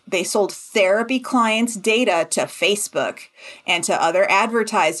therapy clients' data to Facebook and to other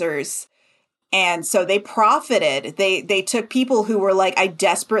advertisers. And so they profited. They took people who were like, I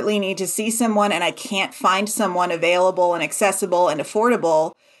desperately need to see someone and I can't find someone available and accessible and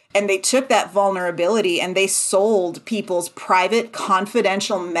affordable. And they took that vulnerability and they sold people's private,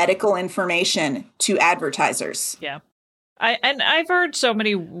 confidential medical information to advertisers. Yeah. I've heard so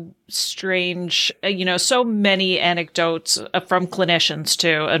many strange, so many anecdotes from clinicians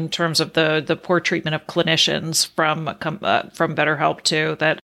too, in terms of the poor treatment of clinicians from BetterHelp too,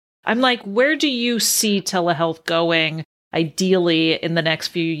 that I'm like, where do you see telehealth going ideally in the next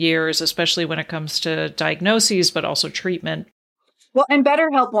few years, especially when it comes to diagnoses, but also treatment? Well, and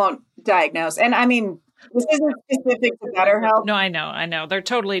BetterHelp won't diagnose. And I mean, this isn't specific to BetterHelp. No, I know. They're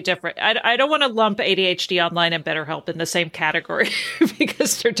totally different. I don't want to lump ADHD Online and BetterHelp in the same category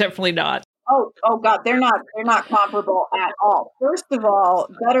because they're definitely not. Oh God, they're not comparable at all. First of all,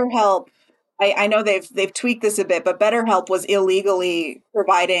 BetterHelp, I know they've tweaked this a bit, but BetterHelp was illegally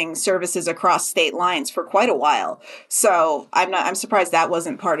providing services across state lines for quite a while. So I'm surprised that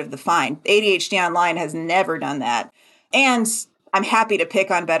wasn't part of the fine. ADHD Online has never done that. And I'm happy to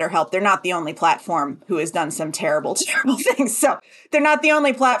pick on BetterHelp. They're not the only platform who has done some terrible, terrible things. So they're not the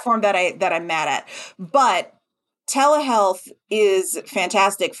only platform that I'm mad at. But telehealth is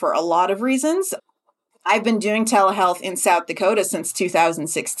fantastic for a lot of reasons. I've been doing telehealth in South Dakota since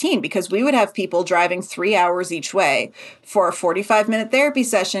 2016 because we would have people driving 3 hours each way for a 45-minute therapy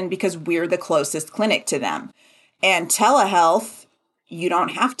session because we're the closest clinic to them. And telehealth, you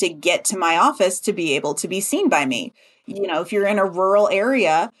don't have to get to my office to be able to be seen by me. If you're in a rural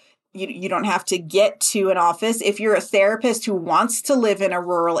area, you don't have to get to an office. If you're a therapist who wants to live in a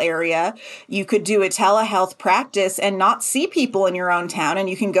rural area, you could do a telehealth practice and not see people in your own town. And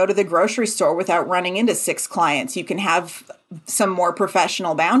you can go to the grocery store without running into 6 clients. You can have some more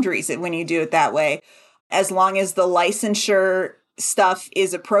professional boundaries when you do it that way. As long as the licensure stuff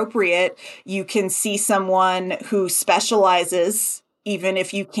is appropriate, you can see someone who specializes, even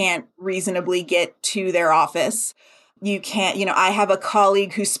if you can't reasonably get to their office. You can't, I have a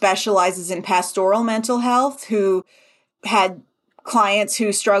colleague who specializes in pastoral mental health who had clients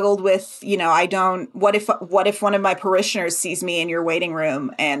who struggled with, what if one of my parishioners sees me in your waiting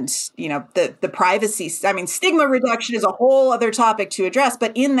room and, the privacy, stigma reduction is a whole other topic to address.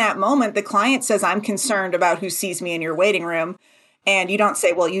 But in that moment, the client says, I'm concerned about who sees me in your waiting room. And you don't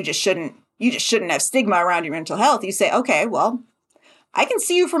say, well, you just shouldn't have stigma around your mental health. You say, okay, well, I can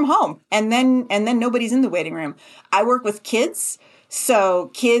see you from home. And then nobody's in the waiting room. I work with kids.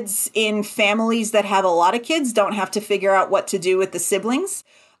 So kids in families that have a lot of kids don't have to figure out what to do with the siblings.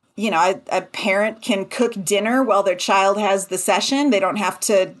 A parent can cook dinner while their child has the session. They don't have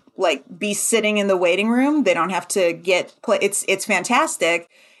to be sitting in the waiting room. They don't have to it's fantastic.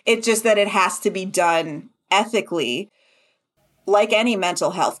 It's just that it has to be done ethically. Like any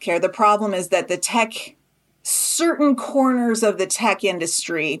mental health care, the problem is that certain corners of the tech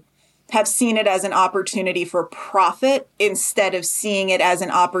industry have seen it as an opportunity for profit instead of seeing it as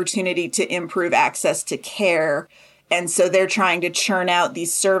an opportunity to improve access to care. And so they're trying to churn out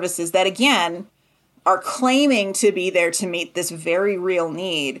these services that, again, are claiming to be there to meet this very real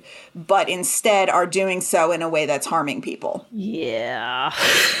need, but instead are doing so in a way that's harming people. Yeah.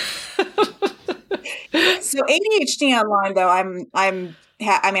 So ADHD Online, though,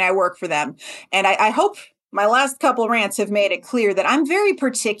 I work for them, and I hope my last couple rants have made it clear that I'm very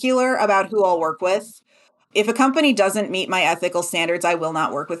particular about who I'll work with. If a company doesn't meet my ethical standards, I will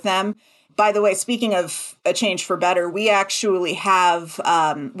not work with them. By the way, speaking of a change for better, we actually have,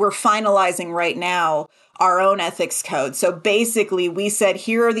 we're finalizing right now our own ethics code. So basically, we said,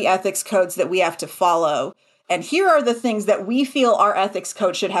 here are the ethics codes that we have to follow. And here are the things that we feel our ethics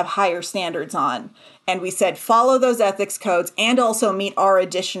code should have higher standards on. And we said, follow those ethics codes and also meet our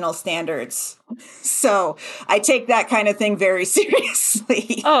additional standards. So I take that kind of thing very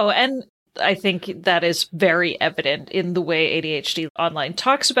seriously. Oh, and I think that is very evident in the way ADHD Online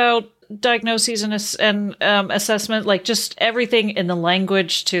talks about diagnoses and assessment, like just everything in the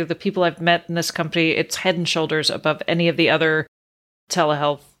language to the people I've met in this company. It's head and shoulders above any of the other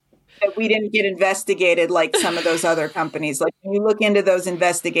telehealth. We didn't get investigated like some of those other companies. Like when you look into those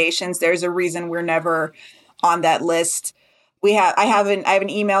investigations, there's a reason we're never on that list. I have an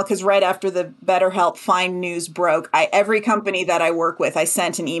email because right after the BetterHelp Find news broke, every company that I work with, I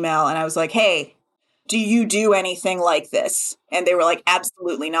sent an email and I was like, hey, do you do anything like this? And they were like,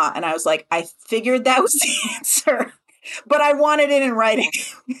 absolutely not. And I was like, I figured that was the answer, but I wanted it in writing.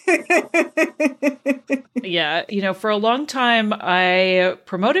 Yeah. For a long time, I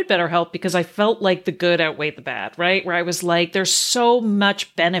promoted BetterHelp because I felt like the good outweighed the bad, right? Where I was like, there's so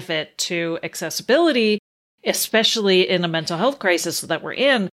much benefit to accessibility, especially in a mental health crisis that we're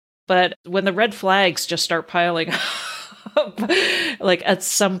in. But when the red flags just start piling up, like at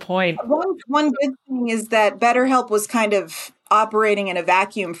some point. One good thing is that BetterHelp was kind of operating in a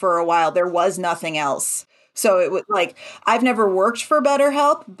vacuum for a while. There was nothing else. So it was like, I've never worked for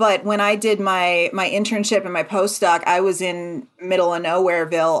BetterHelp, but when I did my internship and my postdoc, I was in middle of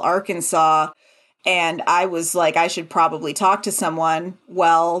nowhereville, Arkansas. And I was like, I should probably talk to someone.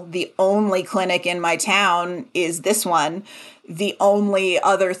 Well, the only clinic in my town is this one. The only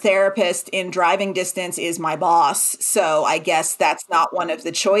other therapist in driving distance is my boss. So I guess that's not one of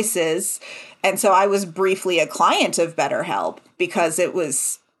the choices. And so I was briefly a client of BetterHelp because that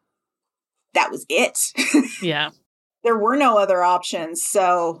was it. Yeah. There were no other options.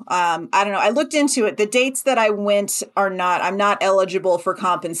 So I don't know. I looked into it. The dates that I went I'm not eligible for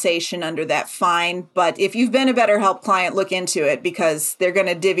compensation under that fine. But if you've been a BetterHelp client, look into it because they're going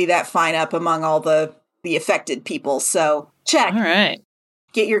to divvy that fine up among all the affected people. So check. All right.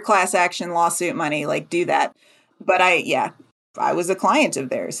 Get your class action lawsuit money, do that. But I was a client of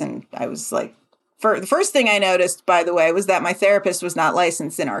theirs. And I was like, the first thing I noticed, by the way, was that my therapist was not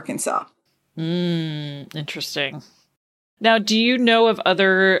licensed in Arkansas. Interesting. Now, do you know of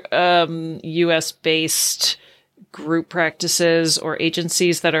other U.S.-based group practices or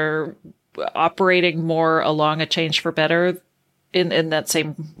agencies that are operating more along a change for better in that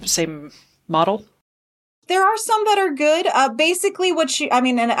same model? There are some that are good. Basically,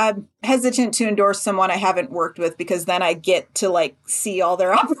 and I'm hesitant to endorse someone I haven't worked with because then I get to see all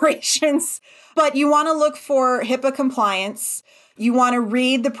their operations. But you want to look for HIPAA compliance. You want to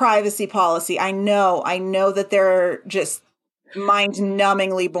read the privacy policy. I know that they're just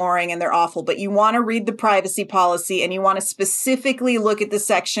mind-numbingly boring and they're awful, but you want to read the privacy policy and you want to specifically look at the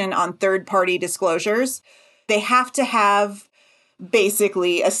section on third-party disclosures. They have to have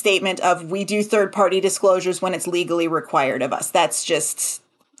basically a statement of, we do third-party disclosures when it's legally required of us.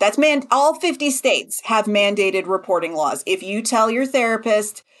 All 50 states have mandated reporting laws. If you tell your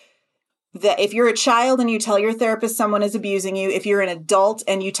therapist that if you're a child and you tell your therapist someone is abusing you, if you're an adult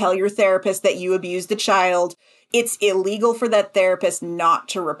and you tell your therapist that you abused a child, it's illegal for that therapist not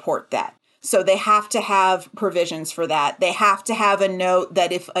to report that. So they have to have provisions for that. They have to have a note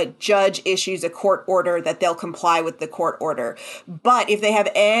that if a judge issues a court order, that they'll comply with the court order. But if they have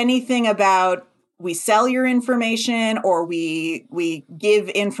anything about, we sell your information or we give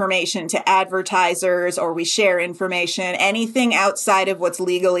information to advertisers or we share information, anything outside of what's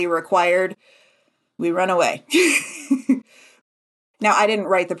legally required, we run away. Now, I didn't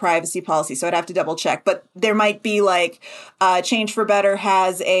write the privacy policy, so I'd have to double check. But there might be Change for Better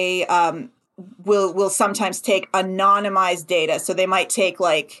has will sometimes take anonymized data. So they might take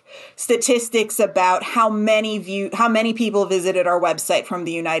statistics about how many people visited our website from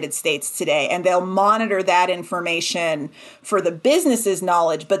the United States today. And they'll monitor that information for the business's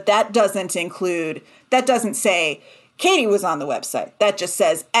knowledge. But that doesn't say Katie was on the website. That just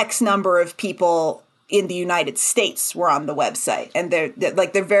says X number of people in the United States were on the website. And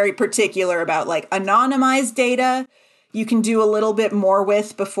they're very particular about anonymized data. You can do a little bit more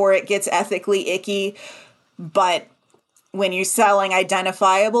with before it gets ethically icky. But when you're selling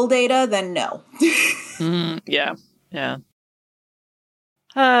identifiable data, then no. Yeah.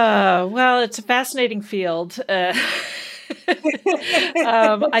 Well, it's a fascinating field. I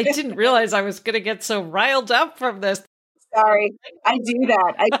didn't realize I was going to get so riled up from this. Sorry. I do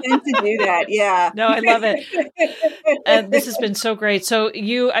that. I tend to do that. Yeah. No, I love it. This has been so great. So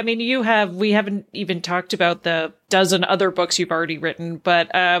we haven't even talked about the dozen other books you've already written, but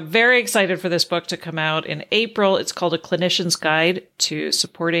very excited for this book to come out in April. It's called A Clinician's Guide to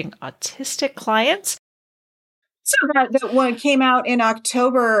Supporting Autistic Clients. So that one came out in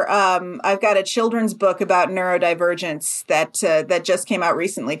October. I've got a children's book about neurodivergence that just came out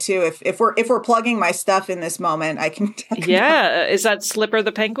recently too. If we're plugging my stuff in this moment, I can talk about. Is that Slipper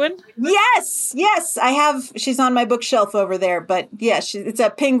the Penguin? Yes, I have. She's on my bookshelf over there. But yeah, it's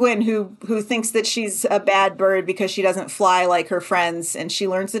a penguin who thinks that she's a bad bird because she doesn't fly like her friends, and she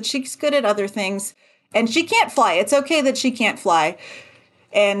learns that she's good at other things, and she can't fly. It's okay that she can't fly.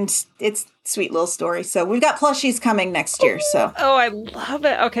 And it's a sweet little story. So we've got plushies coming next year. So I love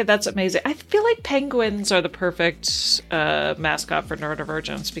it. Okay, that's amazing. I feel like penguins are the perfect mascot for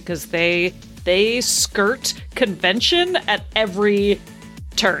neurodivergence because they skirt convention at every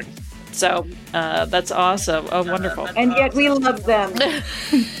turn. So that's awesome. Oh, wonderful. And yet we love them.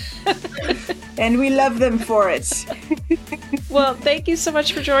 And we love them for it. Well, thank you so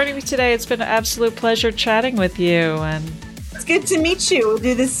much for joining me today. It's been an absolute pleasure chatting with you. And it's good to meet you. We'll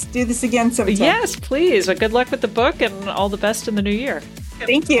do this again sometime. Yes, please. Well, good luck with the book and all the best in the new year.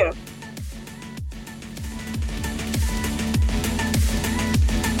 Thank you.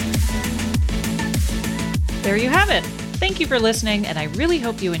 There you have it. Thank you for listening, and I really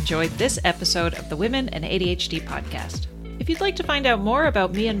hope you enjoyed this episode of the Women and ADHD podcast. If you'd like to find out more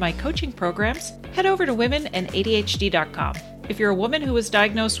about me and my coaching programs, head over to womenandadhd.com. If you're a woman who was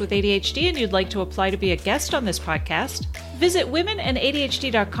diagnosed with ADHD and you'd like to apply to be a guest on this podcast, visit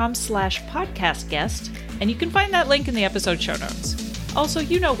womenandadhd.com/podcast guest, and you can find that link in the episode show notes. Also,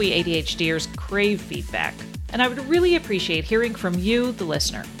 we ADHDers crave feedback, and I would really appreciate hearing from you, the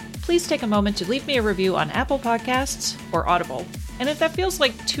listener. Please take a moment to leave me a review on Apple Podcasts or Audible. And if that feels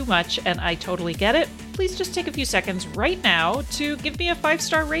like too much, and I totally get it, please just take a few seconds right now to give me a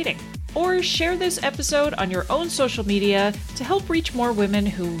 5-star rating. Or share this episode on your own social media to help reach more women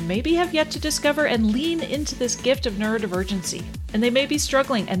who maybe have yet to discover and lean into this gift of neurodivergency. And they may be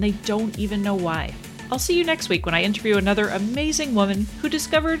struggling and they don't even know why. I'll see you next week when I interview another amazing woman who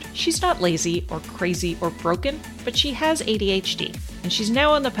discovered she's not lazy or crazy or broken, but she has ADHD. And she's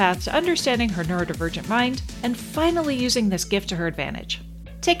now on the path to understanding her neurodivergent mind and finally using this gift to her advantage.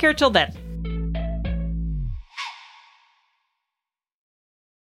 Take care till then.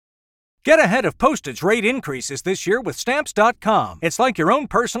 Get ahead of postage rate increases this year with Stamps.com. It's like your own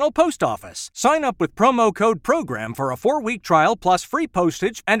personal post office. Sign up with promo code PROGRAM for a 4-week trial plus free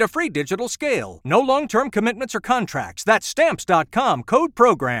postage and a free digital scale. No long-term commitments or contracts. That's Stamps.com, code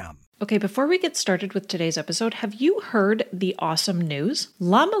PROGRAM. Okay, before we get started with today's episode, have you heard the awesome news?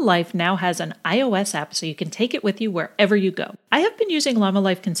 Llama Life now has an iOS app so you can take it with you wherever you go. I have been using Llama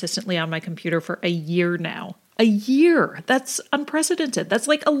Life consistently on my computer for a year now. A year! That's unprecedented. That's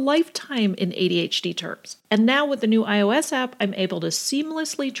like a lifetime in ADHD terms. And now with the new iOS app, I'm able to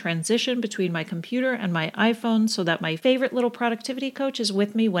seamlessly transition between my computer and my iPhone so that my favorite little productivity coach is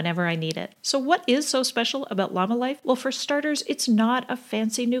with me whenever I need it. So what is so special about Llama Life? Well, for starters, it's not a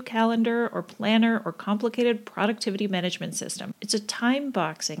fancy new calendar or planner or complicated productivity management system. It's a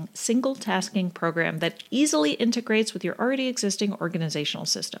time-boxing, single-tasking program that easily integrates with your already existing organizational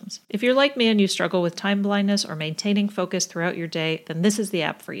systems. If you're like me and you struggle with time blindness or maintaining focus throughout your day, then this is the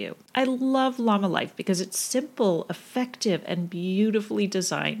app for you. I love Llama Life because it's simple, effective, and beautifully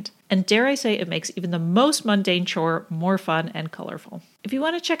designed. And dare I say, it makes even the most mundane chore more fun and colorful. If you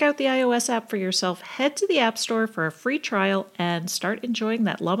want to check out the iOS app for yourself, head to the App Store for a free trial and start enjoying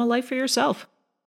that Llama Life for yourself.